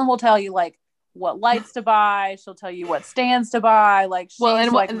like Caitlin will tell you like what lights to buy. She'll tell you what stands to buy. Like she's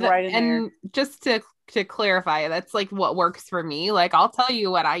right in there. And just to clarify, that's like what works for me. Like I'll tell you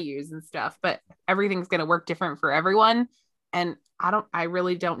what I use and stuff, but everything's going to work different for everyone. And I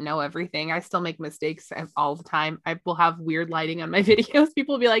really don't know everything. I still make mistakes all the time. I will have weird lighting on my videos.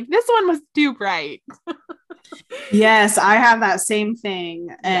 People will be like, this one was too bright. Yes, I have that same thing.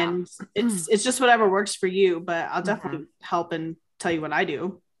 And it's just whatever works for you, but I'll definitely help and tell you what I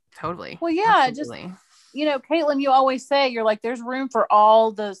do. Totally. Well, yeah, absolutely. Just, you know, Caitlin, you always say, you're like, there's room for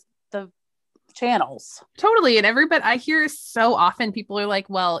all the channels. Totally. And everybody, I hear so often people are like,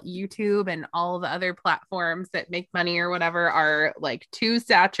 well, YouTube and all the other platforms that make money or whatever are like too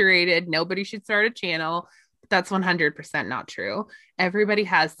saturated. Nobody should start a channel. That's 100% not true. Everybody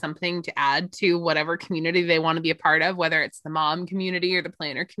has something to add to whatever community they want to be a part of, whether it's the mom community or the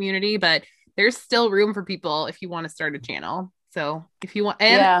planner community, but there's still room for people if you want to start a channel. So if you want,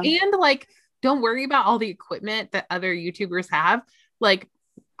 and like, don't worry about all the equipment that other YouTubers have. Like,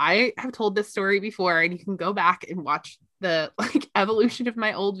 I have told this story before, and you can go back and watch the like evolution of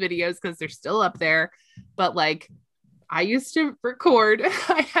my old videos because they're still up there. But like, I used to record.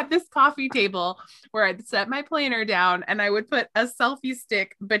 I had this coffee table where I'd set my planner down, and I would put a selfie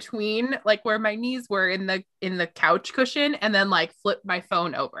stick between like where my knees were in the couch cushion, and then like flip my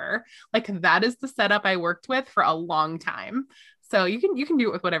phone over. Like that is the setup I worked with for a long time. So you can do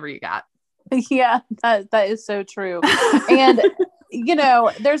it with whatever you got. Yeah, that is so true. And you know,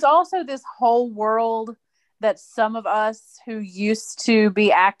 there's also this whole world that some of us who used to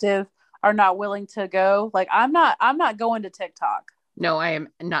be active are not willing to go. Like I'm not going to TikTok. No, I am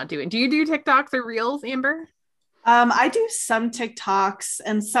not doing. Do you do TikToks or Reels, Amber? I do some TikToks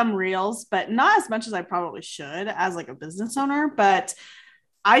and some reels, but not as much as I probably should as like a business owner. But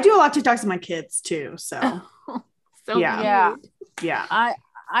I do a lot of TikToks with my kids too. So So yeah. cute. Yeah.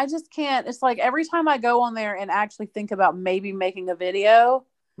 I just can't. It's like every time I go on there and actually think about maybe making a video,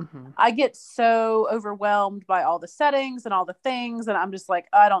 Mhm. I get so overwhelmed by all the settings and all the things. And I'm just like,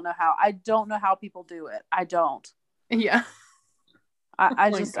 I don't know how. I don't know how people do it. I don't. Yeah. I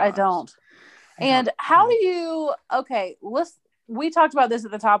my just, I gosh. don't. I And don't how know. do you, okay, we talked about this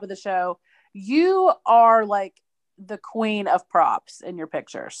at the top of the show. You are like the queen of props in your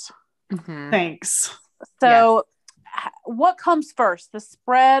pictures. Mhm. Thanks. So what comes first, the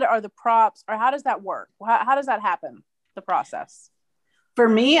spread or the props, or how does that work? How does that happen, the process? For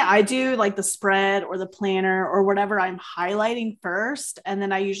me, I do like the spread or the planner or whatever I'm highlighting first. And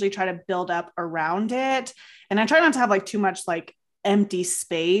then I usually try to build up around it. And I try not to have like too much like empty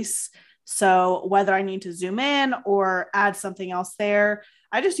space. So whether I need to zoom in or add something else there,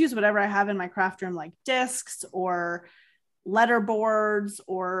 I just use whatever I have in my craft room, like discs or letter boards,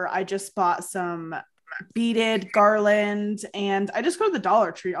 or I just bought some beaded garland, and I just go to the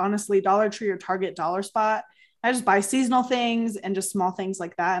Dollar Tree, honestly, Dollar Tree or Target dollar spot. I just buy seasonal things and just small things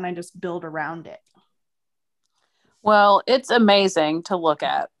like that, and I just build around it. Well, it's amazing to look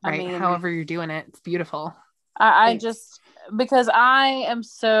at. Right. I mean, However you're doing it, it's beautiful. I Thanks. just, because I am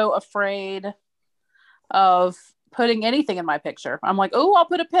so afraid of putting anything in my picture. I'm like, oh, I'll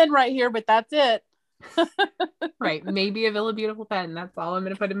put a pen right here, but that's it. Right. Maybe a Villa Beautiful pen. That's all I'm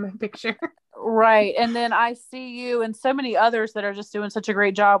going to put in my picture. Right. And then I see you and so many others that are just doing such a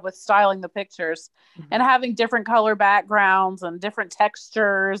great job with styling the pictures and having different color backgrounds and different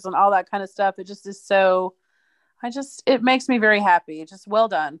textures and all that kind of stuff. It just is so, it makes me very happy. Just well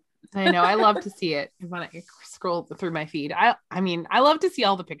done. I know. I love to see it when I scroll through my feed. I mean, I love to see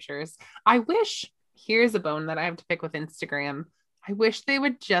all the pictures. I wish, here's a bone that I have to pick with Instagram. I wish they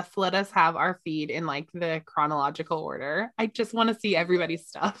would just let us have our feed in like the chronological order. I just want to see everybody's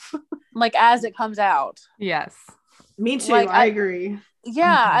stuff. Like as it comes out. Yes. Me too. Like, I agree.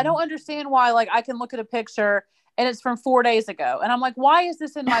 Yeah. I Mhm. don't understand why, like, I can look at a picture and it's from 4 days ago. And I'm like, why is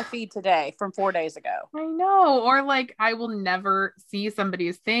this in my feed today from 4 days ago? I know. Or like I will never see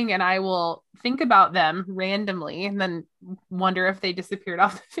somebody's thing and I will think about them randomly and then wonder if they disappeared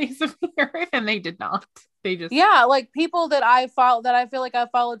off the face of the earth, and they did not. They just Yeah. Like people that I follow that I feel like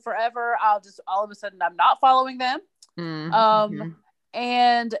I've followed forever, I'll just all of a sudden I'm not following them. Mhm.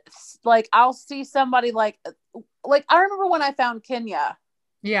 And like I'll see somebody like I remember when I found Kenya.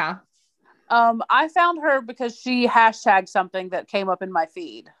 Yeah. I found her because she hashtagged something that came up in my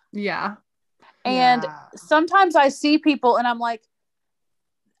feed. Yeah. And Yeah. sometimes I see people and I'm like,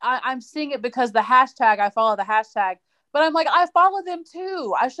 I'm seeing it because the hashtag, I follow the hashtag, but I'm like, I follow them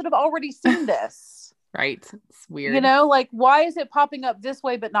too. I should have already seen this. Right. It's weird. You know, like why is it popping up this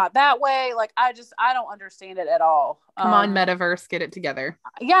way but not that way? Like I don't understand it at all. Come on, metaverse, get it together.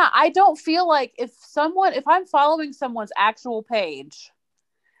 Yeah, I don't feel like if I'm following someone's actual page,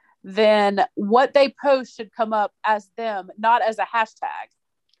 then what they post should come up as them, not as a hashtag.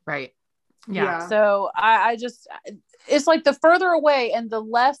 Right. Yeah. So I just, it's like the further away and the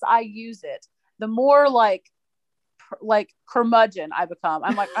less I use it, the more like curmudgeon I become.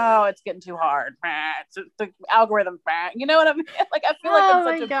 I'm like, oh, it's getting too hard. It's the algorithm. You know what I mean? Like I feel like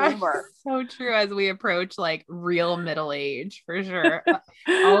I'm such a boomer. So true as we approach like real middle age for sure.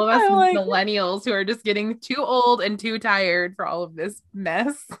 All of us like, millennials who are just getting too old and too tired for all of this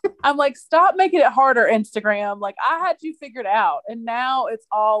mess. I'm like, stop making it harder, Instagram. Like I had you figured out and now it's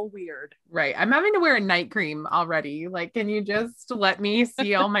all weird. Right. I'm having to wear a night cream already. Like, can you just let me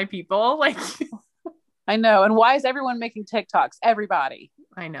see all my people? Like I know. And why is everyone making TikToks? Everybody.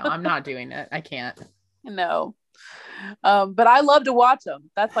 I know. I'm not doing it. I can't. No. But I love to watch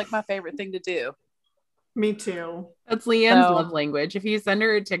them. That's like my favorite thing to do. Me too. That's Leanne's love language. If you send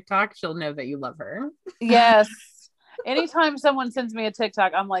her a TikTok, she'll know that you love her. Yes. Anytime someone sends me a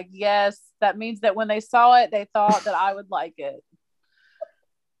TikTok, I'm like, yes, that means that when they saw it, they thought that I would like it.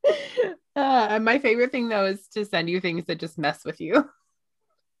 My favorite thing though is to send you things that just mess with you.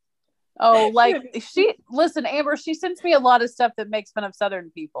 Oh, like listen, Amber, she sends me a lot of stuff that makes fun of Southern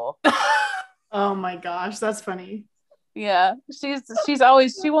people. Oh my gosh, that's funny. Yeah. She's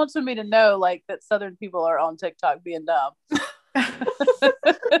always, she wants me to know like that Southern people are on TikTok being dumb.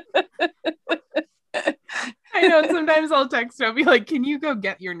 I know sometimes I'll text her, I'll be like, can you go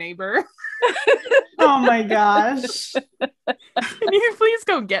get your neighbor? Oh my gosh. Can you please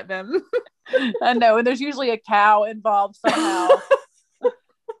go get them? I know. And there's usually a cow involved somehow.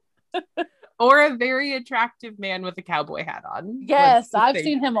 Or a very attractive man with a cowboy hat on. Yes, I've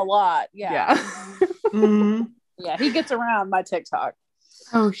seen him a lot. Yeah. Mm-hmm. Yeah, he gets around my TikTok.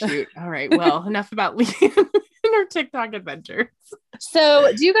 Oh shoot. All right. Well, enough about Liam and her TikTok adventures.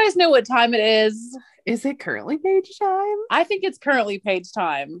 So do you guys know what time it is? Is it currently page time? I think it's currently page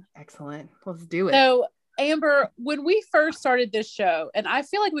time. Excellent. Let's do it. So Amber, when we first started this show, and I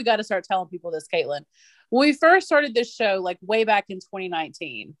feel like we got to start telling people this, Caitlin, when we first started this show, like way back in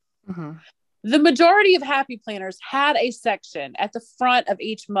 2019, the majority of Happy Planners had a section at the front of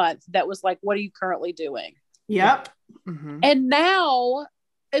each month that was like, what are you currently doing? Yep. And now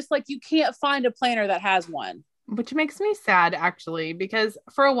it's like you can't find a planner that has one. Which makes me sad, actually, because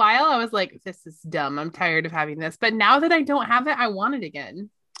for a while I was like, this is dumb. I'm tired of having this. But now that I don't have it, I want it again.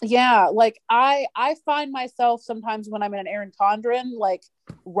 Yeah, like I find myself sometimes when I'm in an Erin Condren, like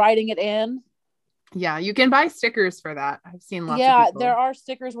writing it in. Yeah, you can buy stickers for that. I've seen lots of people. There are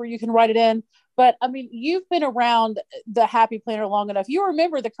stickers where you can write it in. But I mean, you've been around the Happy Planner long enough. You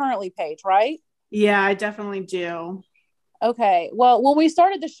remember the Currently page, right? Yeah, I definitely do. Okay. Well, when we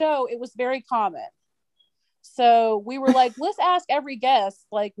started the show, it was very common. So we were like, let's ask every guest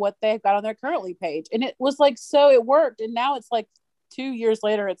like what they've got on their Currently page. And it was like, so it worked. And now it's like 2 years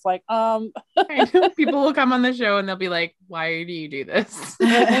later, it's like, I know people will come on the show and they'll be like, why do you do this?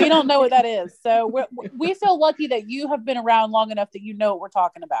 we don't know what that is. So we feel lucky that you have been around long enough that you know what we're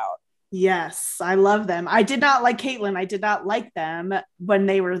talking about. Yes, I love them. I did not like Caitlin. I did not like them when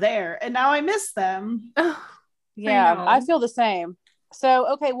they were there. And now I miss them. Yeah, I feel the same.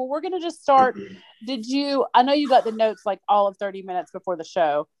 So, okay, well, we're going to just start. I know you got the notes like all of 30 minutes before the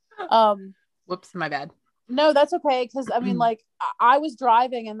show. Whoops, my bad. No, that's okay. Cause I mean, like I was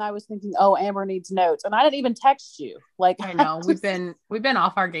driving and I was thinking, oh, Amber needs notes. And I didn't even text you. Like, I know we've been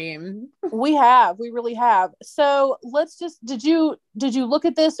off our game. We really have. So did you look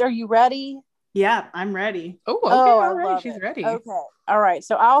at this? Are you ready? Yeah, I'm ready. Oh, okay. All right. She's ready. Okay. All right.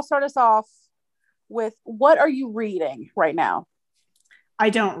 So I'll start us off with, what are you reading right now? I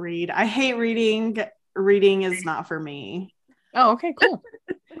don't read. I hate reading. Reading is not for me. Oh, okay, cool.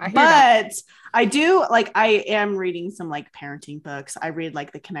 But I do like, I am reading some like parenting books. I read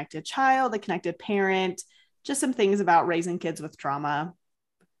like The Connected Child, The Connected Parent, just some things about raising kids with trauma.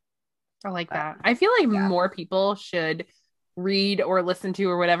 I like that. I feel like more people should read or listen to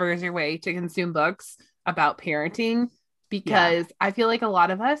or whatever is your way to consume books about parenting, because I feel like a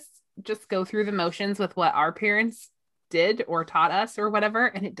lot of us just go through the motions with what our parents did or taught us or whatever,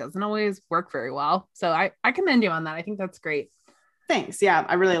 and it doesn't always work very well. So I commend you on that. I think that's great. Thanks. Yeah,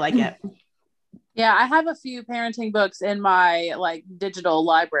 I really like it. Yeah, I have a few parenting books in my like digital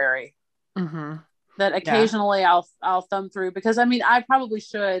library that occasionally I'll thumb through, because I mean, I probably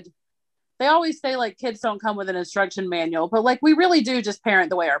should. They always say like kids don't come with an instruction manual, but like we really do just parent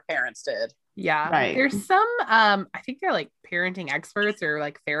the way our parents did. Yeah. Right. There's some I think they're like parenting experts or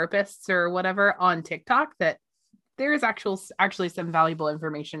like therapists or whatever on TikTok that there's actually some valuable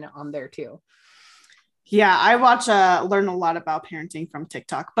information on there too. Yeah, I learn a lot about parenting from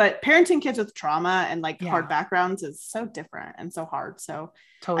TikTok, but parenting kids with trauma and like hard backgrounds is so different and so hard. So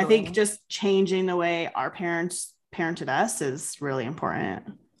totally. I think just changing the way our parents parented us is really important.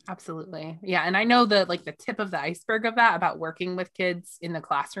 Absolutely. Yeah. And I know that like the tip of the iceberg of that about working with kids in the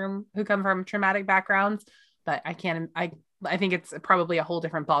classroom who come from traumatic backgrounds, but I think it's probably a whole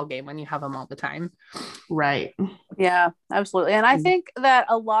different ball game when you have them all the time. Right. Yeah, absolutely. And I think that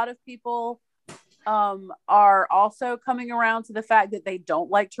a lot of people are also coming around to the fact that they don't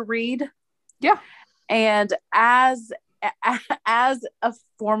like to read. Yeah. And as a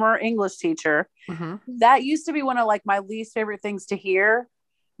former English teacher, that used to be one of like my least favorite things to hear.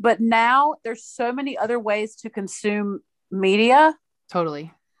 But now there's so many other ways to consume media.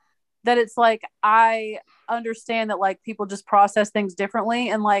 Totally. That it's like, I understand that like people just process things differently.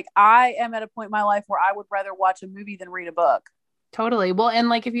 And like, I am at a point in my life where I would rather watch a movie than read a book. Totally. Well, and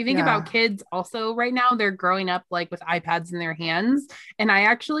like, if you think about kids also right now, they're growing up like with iPads in their hands. And I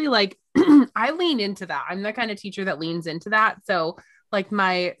actually like, I lean into that. I'm the kind of teacher that leans into that. So like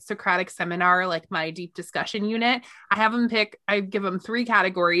my Socratic seminar, like my deep discussion unit, I give them 3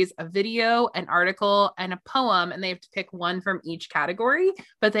 categories: a video, an article, and a poem. And they have to pick one from each category,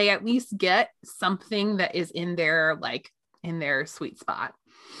 but they at least get something that is in their sweet spot.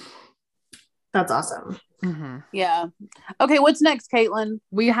 That's awesome. Yeah. Okay. What's next, Caitlin?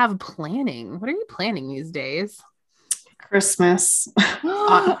 We have planning. What are you planning these days? Christmas.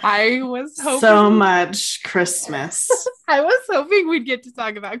 I was hoping so much Christmas. I was hoping we'd get to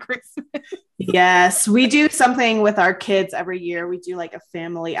talk about Christmas. Yes, we do something with our kids every year. We do like a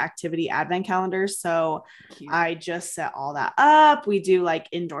family activity advent calendar. So cute. I just set all that up. We do like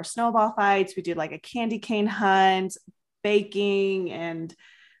indoor snowball fights. We do like a candy cane hunt, baking, and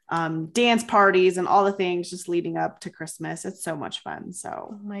dance parties and all the things just leading up to Christmas. It's so much fun. So,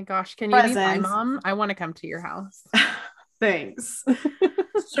 oh my gosh, can you be my presents. mom? I want to come to your house. Thanks.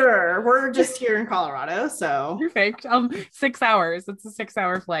 Sure. We're just here in Colorado. So Perfect. 6 hours. It's a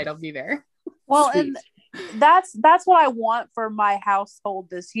 6-hour flight. I'll be there. Well, Sweet. and that's what I want for my household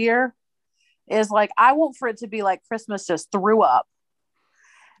this year is like I want for it to be like Christmas just threw up.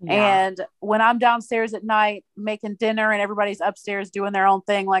 Yeah. And when I'm downstairs at night making dinner and everybody's upstairs doing their own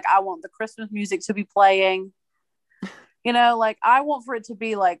thing, like I want the Christmas music to be playing. You know, like I want for it to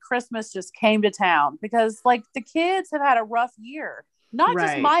be like Christmas just came to town because like the kids have had a rough year. Not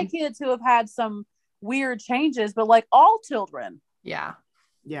just Right. my kids who have had some weird changes, but like all children. Yeah.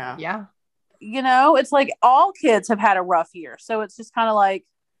 Yeah. Yeah. You know, it's like all kids have had a rough year. So it's just kind of like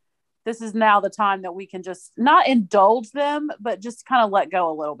this is now the time that we can just not indulge them, but just kind of let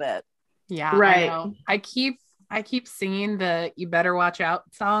go a little bit. Yeah. Right. I know. I keep singing the "You Better Watch Out"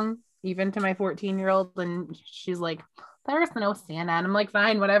 song, even to my 14-year-old, and she's like, "There's no Santa," and I'm like,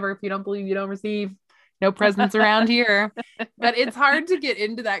 "Fine, whatever. If you don't believe, you don't receive. No presents around here." But it's hard to get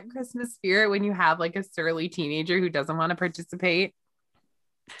into that Christmas spirit when you have like a surly teenager who doesn't want to participate.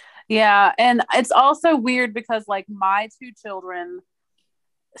 Yeah. And it's also weird because like my two children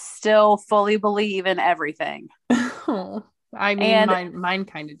still fully believe in everything. I mean, And- mine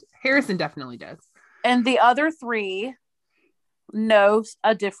kind of. Harrison definitely does. And the other three know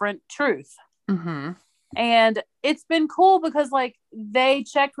a different truth. Mm-hmm. And it's been cool because like they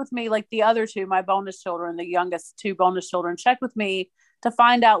checked with me, like the other two, my bonus children, the youngest two bonus children checked with me to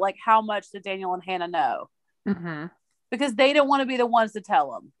find out like how much did Daniel and Hannah know Mm-hmm. because they didn't want to be the ones to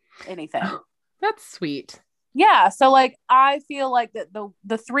tell them anything. That's sweet. Yeah. So like I feel like that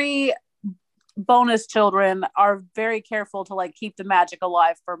the three bonus children are very careful to like keep the magic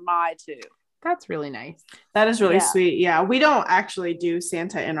alive for my two. That's really nice. That is really Yeah. sweet. Yeah. We don't actually do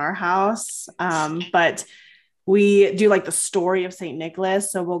Santa in our house, but we do like the story of St.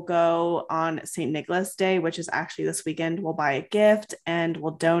 Nicholas. So we'll go on St. Nicholas Day, which is actually this weekend. We'll buy a gift and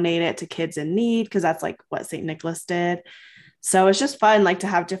we'll donate it to kids in need because that's like what St. Nicholas did. So it's just fun, like to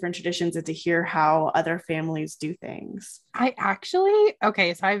have different traditions and to hear how other families do things.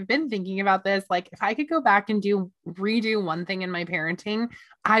 Okay, so I've been thinking about this. Like, if I could go back and redo one thing in my parenting,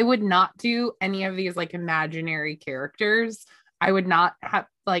 I would not do any of these like imaginary characters. I would not have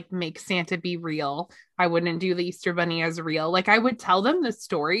like make Santa be real. I wouldn't do the Easter Bunny as real. Like, I would tell them the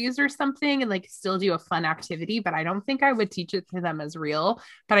stories or something and like still do a fun activity, but I don't think I would teach it to them as real.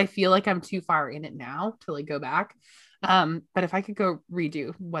 But I feel like I'm too far in it now to like go back. But if I could go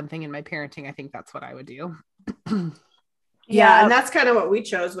redo one thing in my parenting, I think that's what I would do. Yeah, and that's kind of what we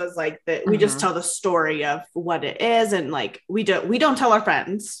chose was like that we just Mhm. tell the story of what it is and like we don't tell our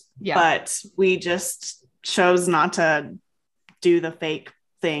friends, Yeah. but we just chose not to do the fake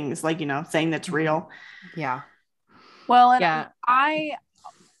things like, you know, saying that's real. Yeah. Well, and Yeah.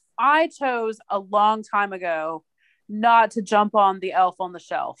 I chose a long time ago not to jump on the Elf on the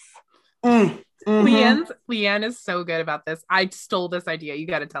Shelf. Mhm. Leanne is so good about this. I stole this idea. You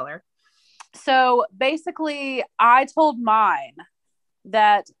got to tell her. So basically, I told mine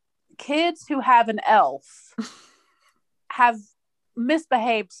that kids who have an elf have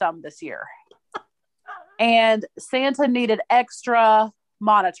misbehaved some this year. And Santa needed extra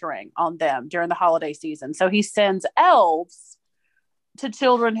monitoring on them during the holiday season. So he sends elves to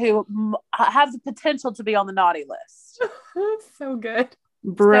children who have the potential to be on the naughty list. That's so good.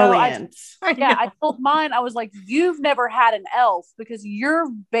 Brilliant. I told mine, I was like, you've never had an elf because you're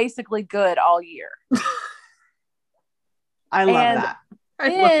basically good all year. I love And that.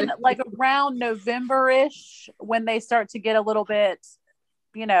 Then like around November-ish, when they start to get a little bit,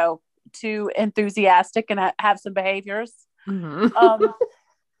 you know, too enthusiastic and have some behaviors, Mhm.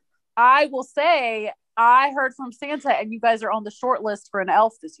 I will say I heard from Santa and you guys are on the short list for an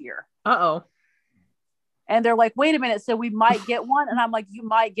elf this year. Uh-oh. And they're like, wait a minute, so we might get one? And I'm like, you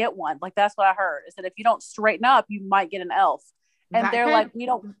might get one. Like, that's what I heard. Is that if you don't straighten up, you might get an elf. And That they're could- like, we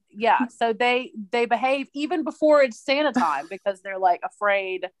don't, yeah. So they behave even before it's Santa time because they're like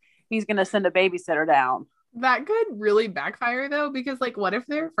afraid he's going to send a babysitter down. That could really backfire though, because like, what if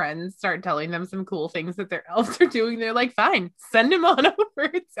their friends start telling them some cool things that their elves are doing? They're like, fine, send him on over.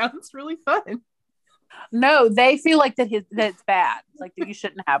 It sounds really fun. No, they feel like that it's bad. Like that you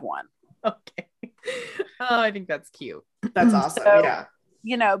shouldn't have one. Okay. Oh, I think that's cute. That's awesome. So- Yeah.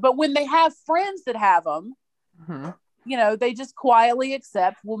 You know, but when they have friends that have them, Mhm. you know, they just quietly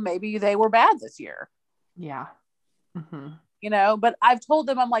accept, well, maybe they were bad this year. Yeah. Mhm. You know, but I've told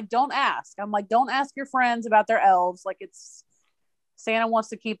them, I'm like, don't ask. I'm like, don't ask your friends about their elves. Like Santa wants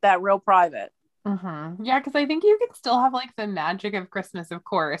to keep that real private. Yeah, because I think you can still have like the magic of Christmas, of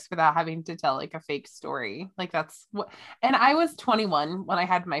course, without having to tell like a fake story. Like that's what, and I was 21 when I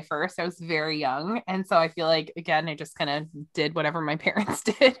had my first. I was very young. And so I feel like again, I just kind of did whatever my parents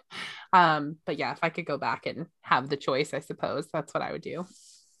did. But yeah, if I could go back and have the choice, I suppose that's what I would do.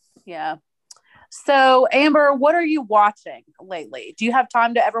 Yeah. So Amber, what are you watching lately? Do you have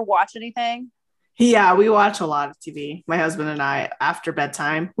time to ever watch anything? Yeah, we watch a lot of TV, my husband and I, after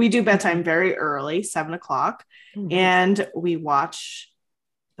bedtime. We do bedtime very early, 7 o'clock, and we watch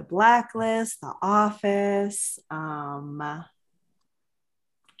The Blacklist, The Office,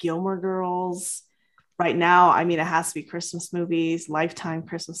 Gilmore Girls. Right now, I mean, it has to be Christmas movies, Lifetime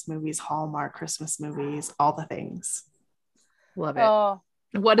Christmas movies, Hallmark Christmas movies, all the things. Love it. Oh,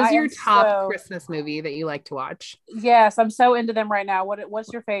 What is I your am top so- Christmas movie that you like to watch? yes, I'm so into them right now.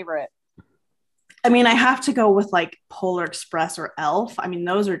 What's your favorite? I mean, I have to go with like Polar Express or Elf. I mean,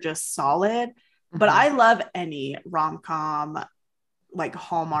 those are just solid, but I love any rom-com, like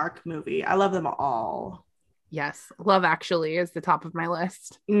Hallmark movie. I love them all. Yes, Love Actually is the top of my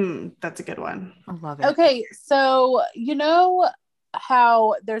list. That's a good one. I love it. Okay, so you know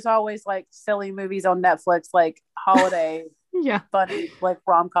how there's always like silly movies on Netflix, like holiday, Yeah. funny, like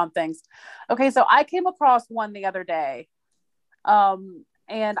rom-com things. Okay, so I came across one the other day.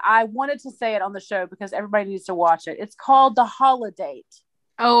 And I wanted to say it on the show because everybody needs to watch it. It's called The Holiday.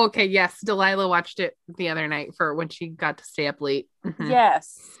 Oh, okay. Yes. Delilah watched it the other night for when she got to stay up late.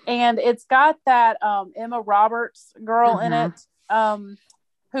 Yes. And it's got that Emma Roberts girl in it,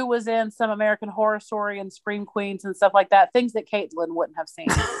 who was in some American Horror Story and Scream Queens and stuff like that. Things that Caitlin wouldn't have seen.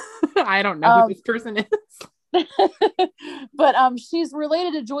 I don't know who this person is. But she's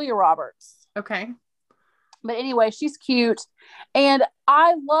related to Julia Roberts. Okay. But anyway, she's cute. And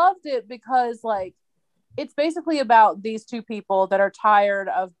I loved it because like it's basically about these two people that are tired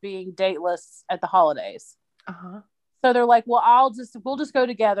of being dateless at the holidays. So they're like, well, we'll just go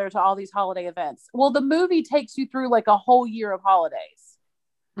together to all these holiday events. Well, the movie takes you through like a whole year of holidays.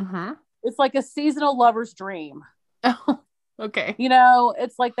 It's like a seasonal lover's dream. Oh, okay. You know,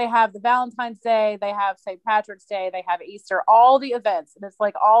 it's like they have the Valentine's Day, they have St. Patrick's Day, they have Easter, all the events. And it's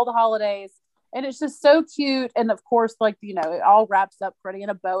like all the holidays. And it's just so cute. And of course, like, you know, it all wraps up pretty in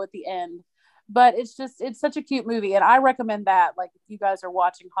a bow at the end. But it's such a cute movie. And I recommend that. Like, if you guys are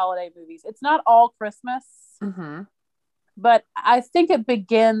watching holiday movies, it's not all Christmas, but I think it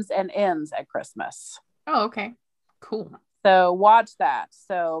begins and ends at Christmas. Oh, okay. Cool. So watch that.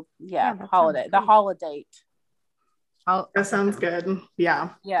 So, yeah that holiday. The Holiday. That sounds good. Yeah.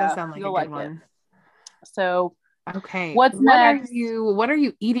 Yeah. That sounds like a good one. So, okay. What's next? What are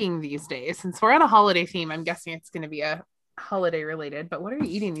you eating these days? Since we're on a holiday theme, I'm guessing it's going to be a holiday related, but what are you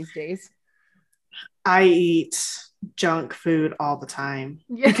eating these days? I eat junk food all the time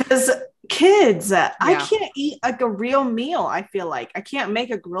because kids, I can't eat like a real meal. I feel like I can't make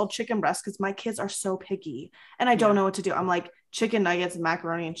a grilled chicken breast because my kids are so picky and I don't know what to do. I'm like chicken nuggets,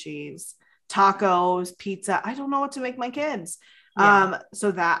 macaroni and cheese, tacos, pizza. I don't know what to make my kids.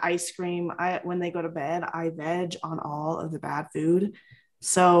 So that ice cream, when they go to bed, I veg on all of the bad food.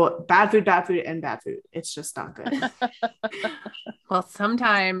 So bad food, and bad food. It's just not good. Well,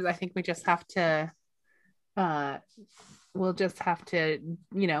 sometimes I think we just have to, we'll just have to,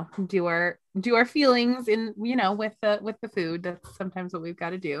 you know, do our feelings in, you know, with the food. That's sometimes what we've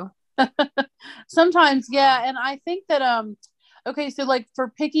got to do. Sometimes. Yeah. And I think that, okay. So like for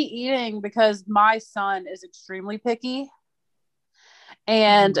picky eating, because my son is extremely picky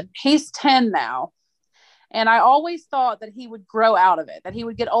and he's 10 now. And I always thought that he would grow out of it, that he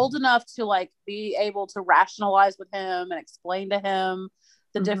would get old enough to like be able to rationalize with him and explain to him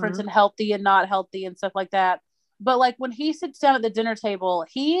the difference in healthy and not healthy and stuff like that. But like when he sits down at the dinner table,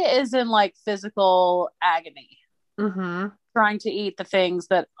 he is in like physical agony trying to eat the things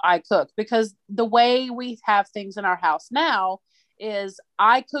that I cook, because the way we have things in our house now is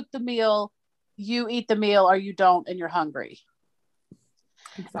I cook the meal, you eat the meal, or you don't, and you're hungry.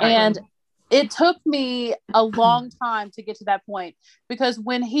 Exactly. And it took me a long time to get to that point, because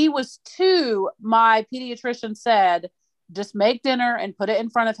when he was 2, my pediatrician said, just make dinner and put it in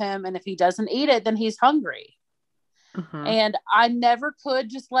front of him. And if he doesn't eat it, then he's hungry. And I never could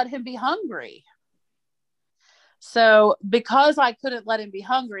just let him be hungry. So because I couldn't let him be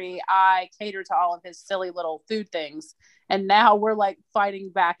hungry, I catered to all of his silly little food things. And now we're like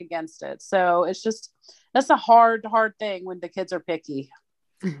fighting back against it. So it's just, that's a hard thing when the kids are picky.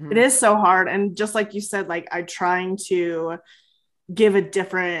 It is so hard. And just like you said, like I'm trying to give a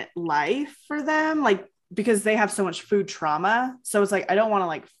different life for them, like because they have so much food trauma. So it's like, I don't want to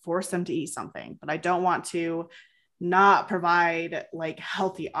like force them to eat something, but I don't want to not provide like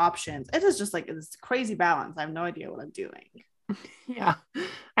healthy options. It is just like this crazy balance. I have no idea what I'm doing. Yeah.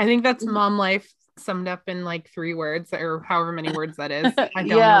 I think that's mom life summed up in like 3 words or however many words that is. I don't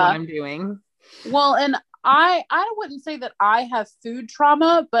know what I'm doing. Well, and I wouldn't say that I have food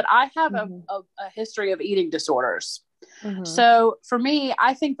trauma, but I have a history of eating disorders. So for me,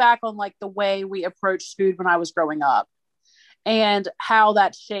 I think back on like the way we approached food when I was growing up and how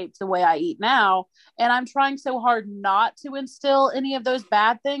that shaped the way I eat now. And I'm trying so hard not to instill any of those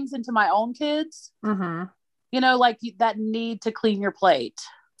bad things into my own kids. You know, like that need to clean your plate.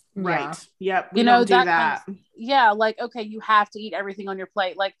 Right. Yep. We don't do that. Yeah. Like, okay, you have to eat everything on your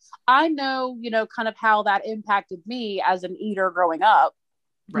plate. Like, I know, you know, kind of how that impacted me as an eater growing up.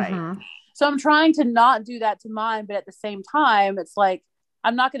 Right. So I'm trying to not do that to mine. But at the same time, it's like,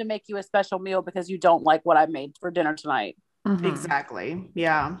 I'm not going to make you a special meal because you don't like what I made for dinner tonight. Exactly.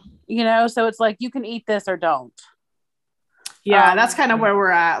 Yeah. You know, so it's like, you can eat this or don't. Yeah. That's kind of where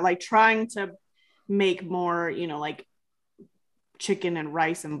we're at. Like trying to make more, you know, like chicken and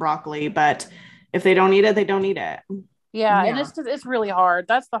rice and broccoli, but if they don't eat it, they don't eat it. Yeah. And it's really hard.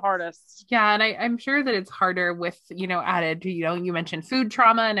 That's the hardest. Yeah. And I'm sure that it's harder with, you know, added to, you know, you mentioned food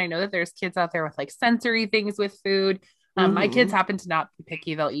trauma. And I know that there's kids out there with like sensory things with food. My kids happen to not be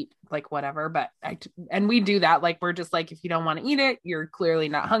picky. They'll eat like whatever, but and we do that. Like, we're just like, if you don't want to eat it, you're clearly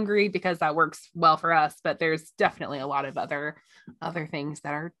not hungry, because that works well for us. But there's definitely a lot of other things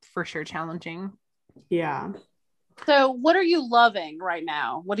that are for sure challenging. Yeah. So what are you loving right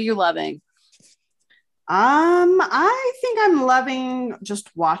now? What are you loving? I think I'm loving just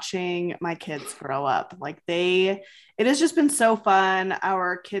watching my kids grow up. Like it has just been so fun.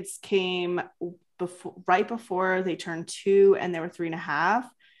 Our kids came right before they turned 2, and they were 3.5.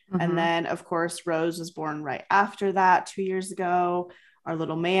 And then of course, Rose was born right after that 2 years ago. Our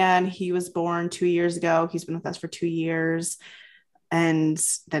little man, he was born 2 years ago. He's been with us for 2 years. And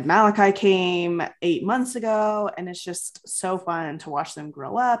then Malachi came 8 months ago, and it's just so fun to watch them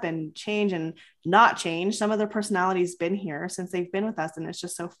grow up and change and not change. Some of their personalities been here since they've been with us, and it's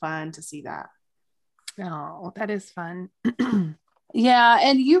just so fun to see that. Oh, that is fun. Yeah.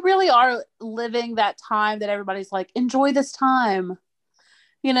 And you really are living that time that everybody's like, enjoy this time.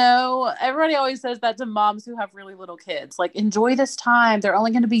 You know, everybody always says that to moms who have really little kids, like, enjoy this time. They're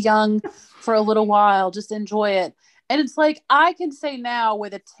only going to be young for a little while. Just enjoy it. And it's like, I can say now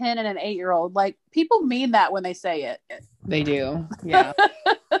with a 10 and an 8-year-old, like, people mean that when they say it. They do. Yeah.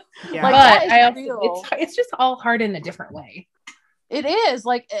 Yeah. Like, but it's just all hard in a different way. It is,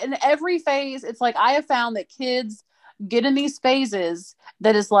 like, in every phase. It's like, I have found that kids get in these phases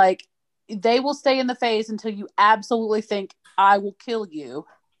that is like, they will stay in the phase until you absolutely think, I will kill you.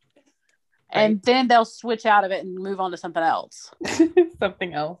 Right. And then they'll switch out of it and move on to something else.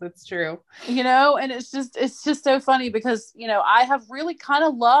 Something else. It's true. You know, and it's just so funny because, you know, I have really kind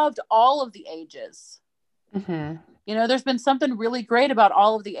of loved all of the ages. You know, there's been something really great about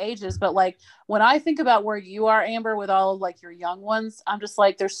all of the ages, but like, when I think about where you are, Amber, with all of like your young ones, I'm just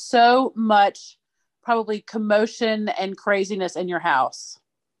like, there's so much probably commotion and craziness in your house.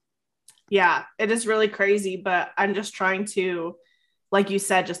 Yeah, it is really crazy, but I'm just trying to, like you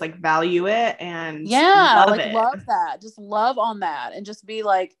said, just like value it and love that. Just love on that and just be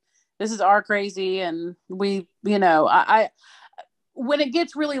like, this is our crazy. And we, you know, I when it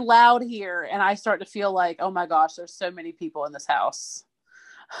gets really loud here and I start to feel like, oh my gosh, there's so many people in this house.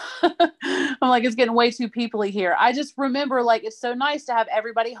 I'm like, it's getting way too peoply here. I just remember, like, it's so nice to have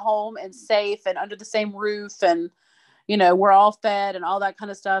everybody home and safe and under the same roof, and you know, we're all fed and all that kind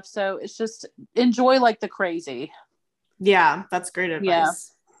of stuff. So it's just enjoy like the crazy. Yeah, that's great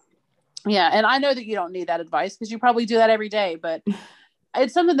advice. Yeah. And I know that you don't need that advice because you probably do that every day, but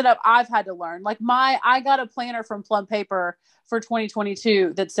it's something that I've had to learn. Like I got a planner from Plum Paper for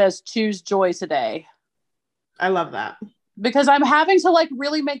 2022 that says choose joy today. I love that. Because I'm having to like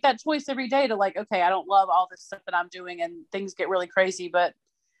really make that choice every day to like, okay, I don't love all this stuff that I'm doing and things get really crazy, but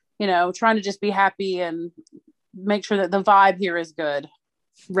you know, trying to just be happy and make sure that the vibe here is good.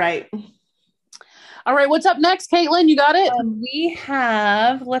 Right. All right. What's up next, Caitlin? You got it? We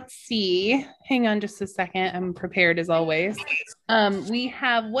have, let's see, hang on just a second. I'm prepared as always. We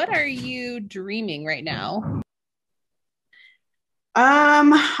have, what are you dreaming right now?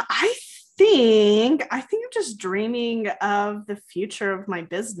 I think I'm just dreaming of the future of my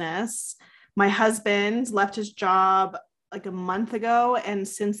business. My husband left his job like a month ago, and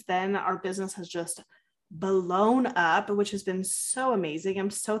since then our business has just blown up, which has been so amazing. I'm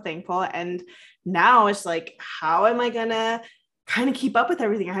so thankful. And now it's like, how am I gonna kind of keep up with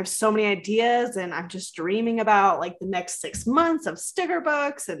everything? I have so many ideas, and I'm just dreaming about like the next 6 months of sticker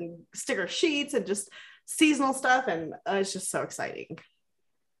books and sticker sheets and just seasonal stuff, and it's just so exciting.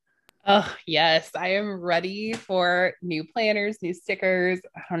 Oh, yes. I am ready for new planners, new stickers.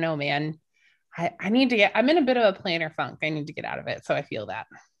 I don't know, man. I need to I'm in a bit of a planner funk. I need to get out of it. So I feel that.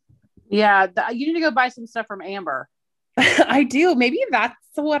 Yeah, you need to go buy some stuff from Amber. I do. Maybe that's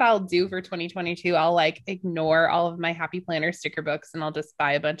what I'll do for 2022. I'll like ignore all of my Happy Planner sticker books and I'll just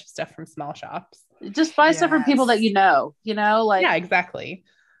buy a bunch of stuff from small shops. Just buy stuff from people that you know, like, yeah, exactly.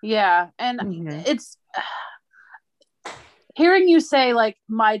 Yeah. And it's hearing you say like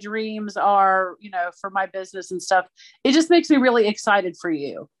my dreams are, for my business and stuff, it just makes me really excited for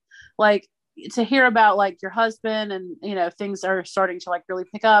you. Like to hear about like your husband and, things are starting to like really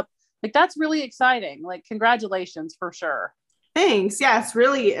pick up. Like that's really exciting. Like congratulations for sure. Thanks. Yeah, it's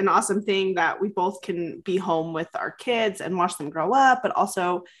really an awesome thing that we both can be home with our kids and watch them grow up, but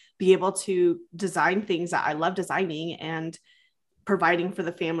also be able to design things that I love designing and providing for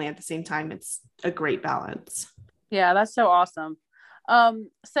the family at the same time. It's a great balance. Yeah, that's so awesome.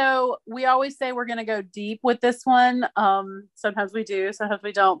 So we always say we're going to go deep with this one. Sometimes we do, sometimes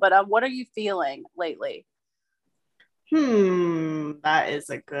we don't, but what are you feeling lately? That is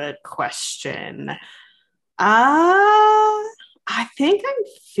a good question. I think I'm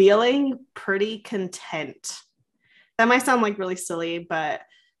feeling pretty content. That might sound like really silly, but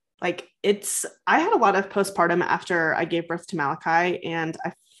like I had a lot of postpartum after I gave birth to Malachi, and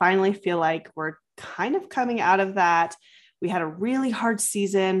I finally feel like we're kind of coming out of that. We had a really hard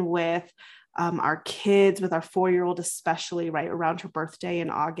season with our kids, with our 4-year-old, especially right around her birthday in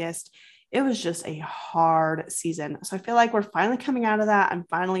August. It was just a hard season. So I feel like we're finally coming out of that. I'm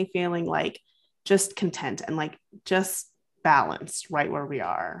finally feeling like just content and like just balanced right where we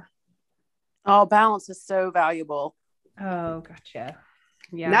are. Oh, balance is so valuable. Oh, gotcha.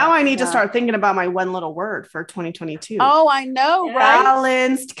 Yeah. Now I need to start thinking about my one little word for 2022. Oh, I know, right?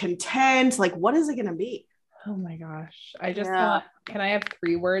 Balanced, content. Like, what is it going to be? Oh my gosh. I just want, can I have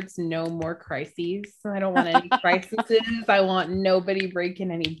 3 words? No more crises. I don't want any crises. I want nobody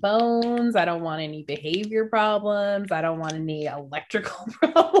breaking any bones. I don't want any behavior problems. I don't want any electrical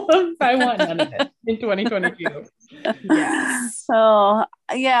problems. I want none of it in 2022. Yes. So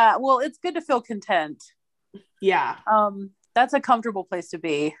yeah, well, it's good to feel content. Yeah. That's a comfortable place to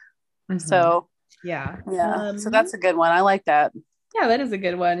be. So yeah. So that's a good one. I like that. Yeah, that is a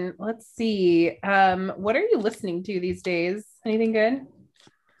good one. Let's see. What are you listening to these days? Anything good?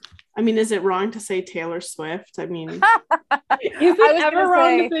 I mean, is it wrong to say Taylor Swift? I mean, is it ever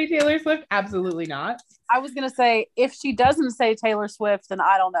wrong to say Taylor Swift? Absolutely not. I was going to say, if she doesn't say Taylor Swift, then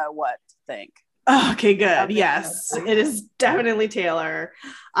I don't know what to think. Okay, good. Yes, it is definitely Taylor.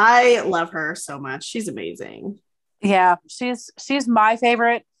 I love her so much. She's amazing. Yeah, she's my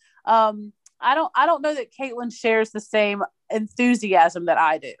favorite. I don't know that Caitlin shares the same enthusiasm that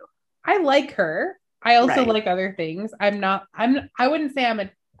I do. I like her. I also like other things. I wouldn't say I'm a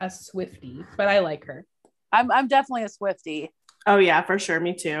Swiftie, but I like her. I'm definitely a Swiftie. Oh yeah, for sure.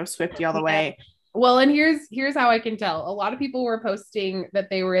 Me too. Swiftie all the way. Well, and here's how I can tell. A lot of people were posting that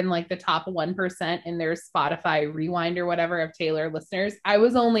they were in like the top 1% in their Spotify rewind or whatever of Taylor listeners. I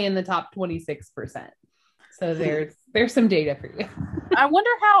was only in the top 26%. So there's some data for you. I wonder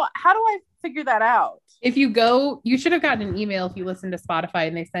how do I figure that out? If you go, you should have gotten an email if you listen to Spotify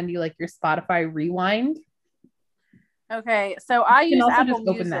and they send you like your Spotify rewind. Okay, so I use Apple just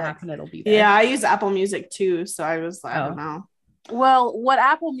Music. Open the app and it'll be there. Yeah, I use Apple Music too. So I don't know. Well, what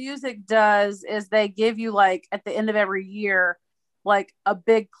Apple Music does is they give you like at the end of every year, like a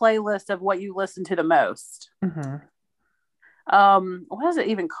big playlist of what you listen to the most. Mm-hmm. What is it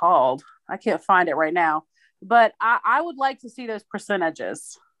even called? I can't find it right now, but I would like to see those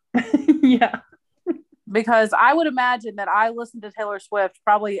percentages. Yeah. Because I would imagine that I listen to Taylor Swift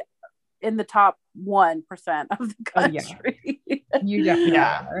probably in the top 1% of the country. Oh, yeah. You definitely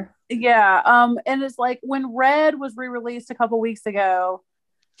are. Yeah. And it's like when Red was re-released a couple weeks ago,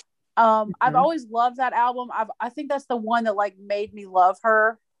 I've always loved that album. I think that's the one that like made me love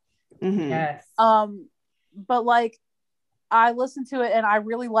her. Mm-hmm. Yes. But like I listened to it and I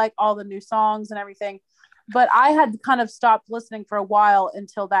really like all the new songs and everything. But I had kind of stopped listening for a while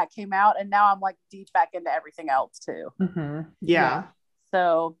until that came out. And now I'm like deep back into everything else too. Mm-hmm. Yeah.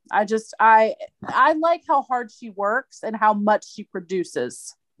 So I like how hard she works and how much she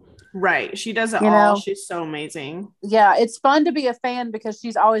produces. Right. She does it all. She's so amazing. Yeah. It's fun to be a fan because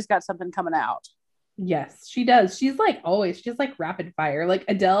she's always got something coming out. Yes, she does. She's like rapid fire. Like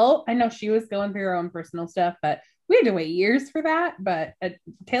Adele, I know she was going through her own personal stuff, but we had to wait years for that. But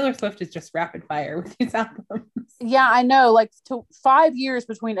Taylor Swift is just rapid fire with these albums. Yeah, I know. Like 5 years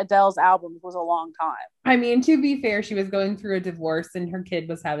between Adele's albums was a long time. I mean, to be fair, she was going through a divorce and her kid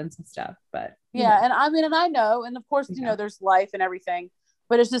was having some stuff, but Yeah. And I mean, and I know, and of course, you know, there's life and everything,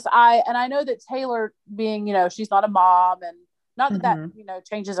 but it's just, I know that Taylor being, you know, she's not a mom, and not that that, you know,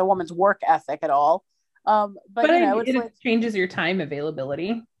 changes a woman's work ethic at all. But you know, it like, changes your time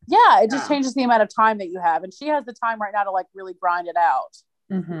availability. Yeah. It just changes the amount of time that you have. And she has the time right now to like really grind it out.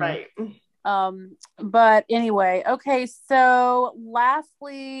 Right. But anyway, okay. So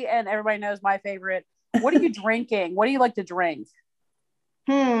lastly, and everybody knows my favorite, what are you drinking? What do you like to drink?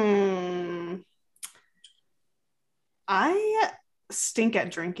 I stink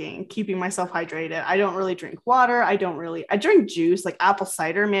at drinking, keeping myself hydrated. I don't really drink water. I drink juice, like apple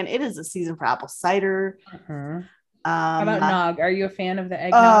cider. Man, it is a season for apple cider. How about nog? Are you a fan of the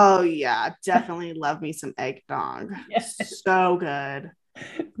eggnog? Oh yeah, definitely love me some eggnog. Yes. So good.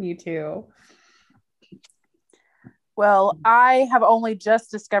 Me too. Well, I have only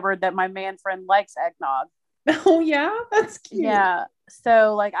just discovered that my man friend likes eggnog. Oh yeah, that's cute. Yeah.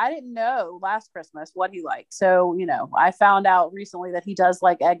 So like I didn't know last Christmas what he liked. So, you know, I found out recently that he does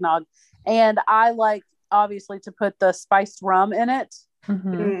like eggnog, and I like obviously to put the spiced rum in it.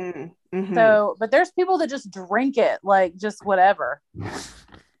 So, but there's people that just drink it like just whatever.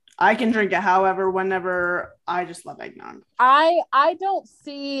 I can drink it however, whenever. I just love eggnog. I don't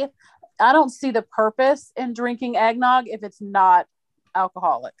see the purpose in drinking eggnog if it's not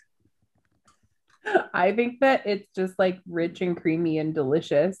alcoholic. I think that it's just like rich and creamy and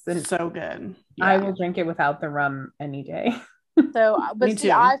delicious and so good. Yeah. I will drink it without the rum any day. So, but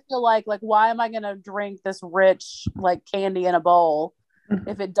see, I feel like why am I going to drink this rich like candy in a bowl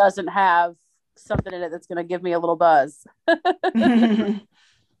if it doesn't have something in it that's going to give me a little buzz?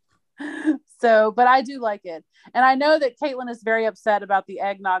 So, but I do like it. And I know that Caitlin is very upset about the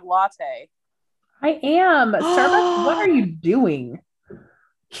eggnog latte. I am. Starbucks, what are you doing?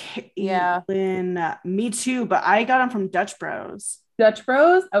 Caitlin, me too, but I got them from Dutch Bros. Dutch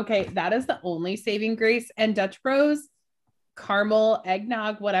Bros? Okay, that is the only saving grace. And Dutch Bros caramel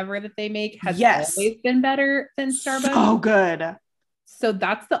eggnog, whatever that they make, has always been better than Starbucks. So good. So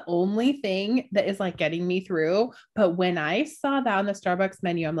that's the only thing that is like getting me through. But when I saw that on the Starbucks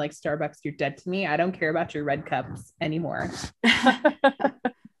menu, I'm like, Starbucks, you're dead to me. I don't care about your red cups anymore.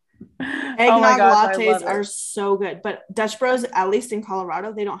 Eggnog lattes are so good, but Dutch Bros, at least in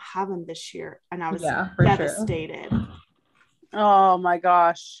Colorado, they don't have them this year, and I was devastated. Sure. Oh my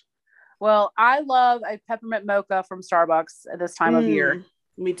gosh. Well, I love a peppermint mocha from Starbucks at this time of year.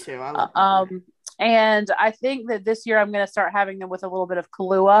 Me too. I love and I think that this year I'm going to start having them with a little bit of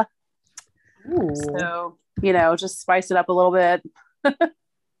Kahlua. Ooh. So, you know, just spice it up a little bit.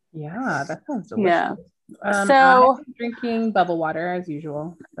 Yeah, that sounds delicious. Yeah. So I'm drinking bubble water as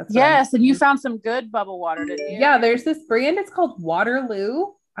usual. Yes, and you found some good bubble water, didn't you? Yeah, there's this brand. It's called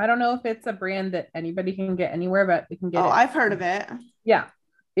Waterloo. I don't know if it's a brand that anybody can get anywhere, but we can get it. I've heard of it. Yeah.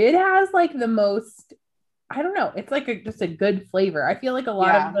 It has like the most, I don't know. It's like just a good flavor. I feel like a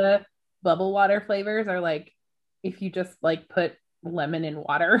lot of the bubble water flavors are like, if you just like put lemon in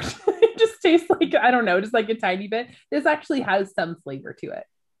water, it just tastes like, I don't know, just like a tiny bit. This actually has some flavor to it.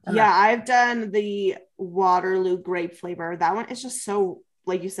 I've done the Waterloo grape flavor. That one is just so,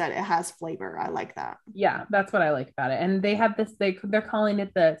 like you said, it has flavor. I like that. Yeah, that's what I like about it. And they have this, they're calling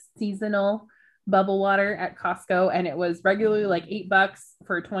it the seasonal bubble water at Costco, and it was regularly like $8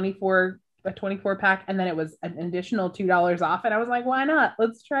 for a 24 pack, and then it was an additional $2 off, and I was like, why not?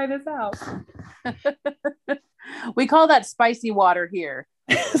 Let's try this out. We call that spicy water here.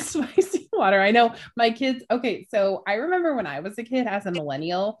 Spicy water. I know my kids. Okay, so I remember when I was a kid as a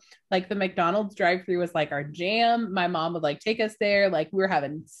millennial, like the McDonald's drive-thru was like our jam. My mom would like take us there, like we were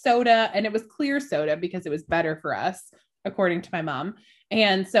having soda, and it was clear soda because it was better for us, according to my mom.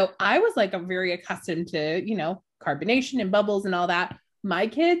 And so I was like, I'm very accustomed to, you know, carbonation and bubbles and all that. My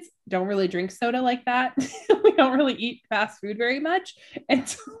kids don't really drink soda like that. We don't really eat fast food very much. And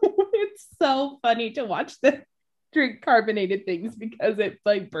so it's so funny to watch them drink carbonated things because it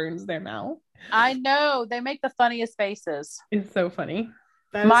like burns their mouth. I know. They make the funniest faces. It's so funny.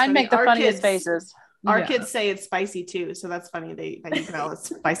 Mine make the funniest faces. Our kids say it's spicy too. So that's funny that you call it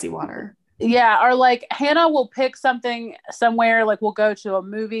spicy water. Yeah, or like Hannah will pick something somewhere, like we'll go to a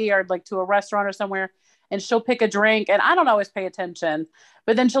movie or like to a restaurant or somewhere, and she'll pick a drink, and I don't always pay attention,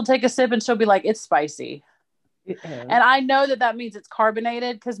 but then she'll take a sip and she'll be like, it's spicy. And I know that means it's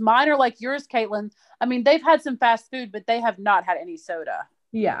carbonated, because mine are like yours, Caitlin. I mean, they've had some fast food, but they have not had any soda.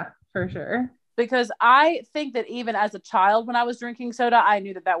 Yeah, for sure. Because I think that even as a child, when I was drinking soda, I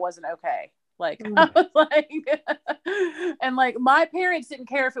knew that wasn't okay. Like, I was like, and like my parents didn't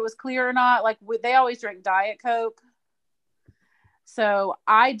care if it was clear or not. Like they always drank Diet Coke. So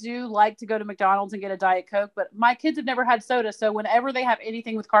I do like to go to McDonald's and get a Diet Coke, but my kids have never had soda. So whenever they have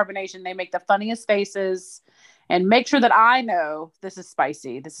anything with carbonation, they make the funniest faces and make sure that I know this is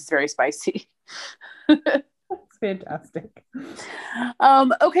spicy. This is very spicy. That's fantastic.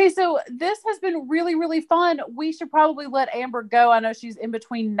 Okay, so this has been really, really fun. We should probably let Amber go. I know she's in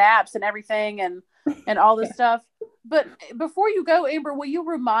between naps and everything and all this stuff. But before you go, Amber, will you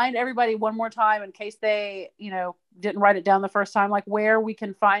remind everybody one more time in case they, didn't write it down the first time, like where we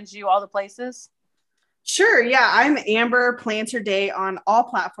can find you, all the places? Sure. Yeah. I'm Amber Plans Your Day on all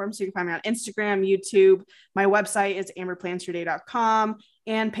platforms. So you can find me on Instagram, YouTube. My website is amberplansyourday.com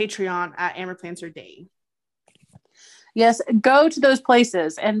and Patreon at Amber Plans Your Day. Yes. Go to those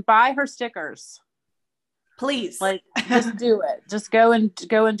places and buy her stickers. Please. Like, just do it. Just go and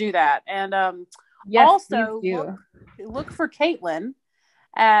do that. And Yes, also look for Caitlin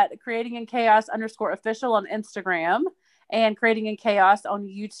at Creating in Chaos _official on Instagram and Creating in Chaos on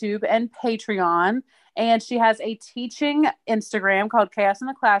YouTube and Patreon. And she has a teaching Instagram called Chaos in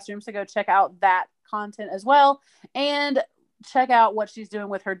the Classroom. So go check out that content as well. And check out what she's doing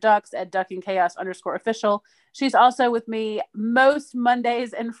with her ducks at Duck in Chaos _official. She's also with me most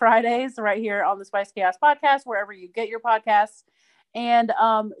Mondays and Fridays right here on the Spice Chaos podcast, wherever you get your podcasts. And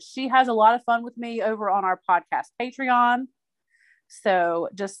she has a lot of fun with me over on our podcast Patreon. So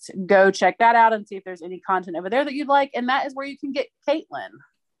just go check that out and see if there's any content over there that you'd like. And that is where you can get Caitlin.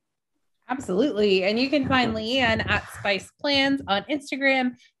 Absolutely. And you can find Leanne at Spice Plans on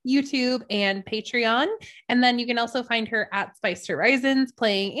Instagram, YouTube, and Patreon. And then you can also find her at Spice Horizons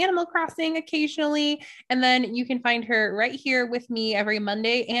playing Animal Crossing occasionally. And then you can find her right here with me every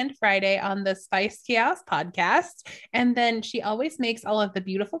Monday and Friday on the Spice Chaos podcast. And then she always makes all of the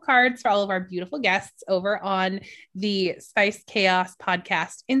beautiful cards for all of our beautiful guests over on the Spice Chaos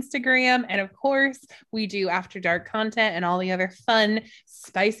podcast Instagram. And of course, we do After Dark content and all the other fun,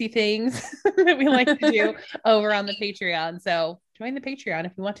 spicy things that we like to do over on the Patreon. So join the Patreon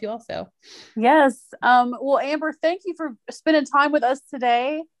if you want to also. Yes. Well, Amber, thank you for spending time with us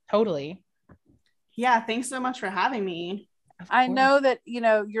today. Totally. Yeah. Thanks so much for having me. I know that,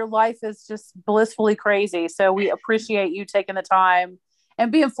 your life is just blissfully crazy. So we appreciate you taking the time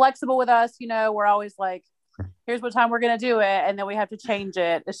and being flexible with us. We're always like, here's what time we're going to do it. And then we have to change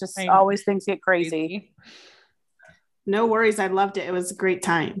it. It's just always things get crazy. No worries. I loved it. It was a great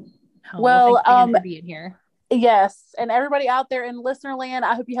time. Well, thank you for being here. Yes. And everybody out there in listener land,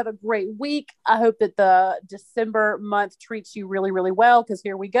 I hope you have a great week. I hope that the December month treats you really, really well, because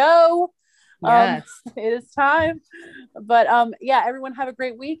here we go. Yes. It is time. But everyone have a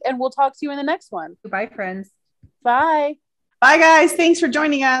great week, and we'll talk to you in the next one. Bye, friends. Bye. Bye, guys. Thanks for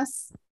joining us.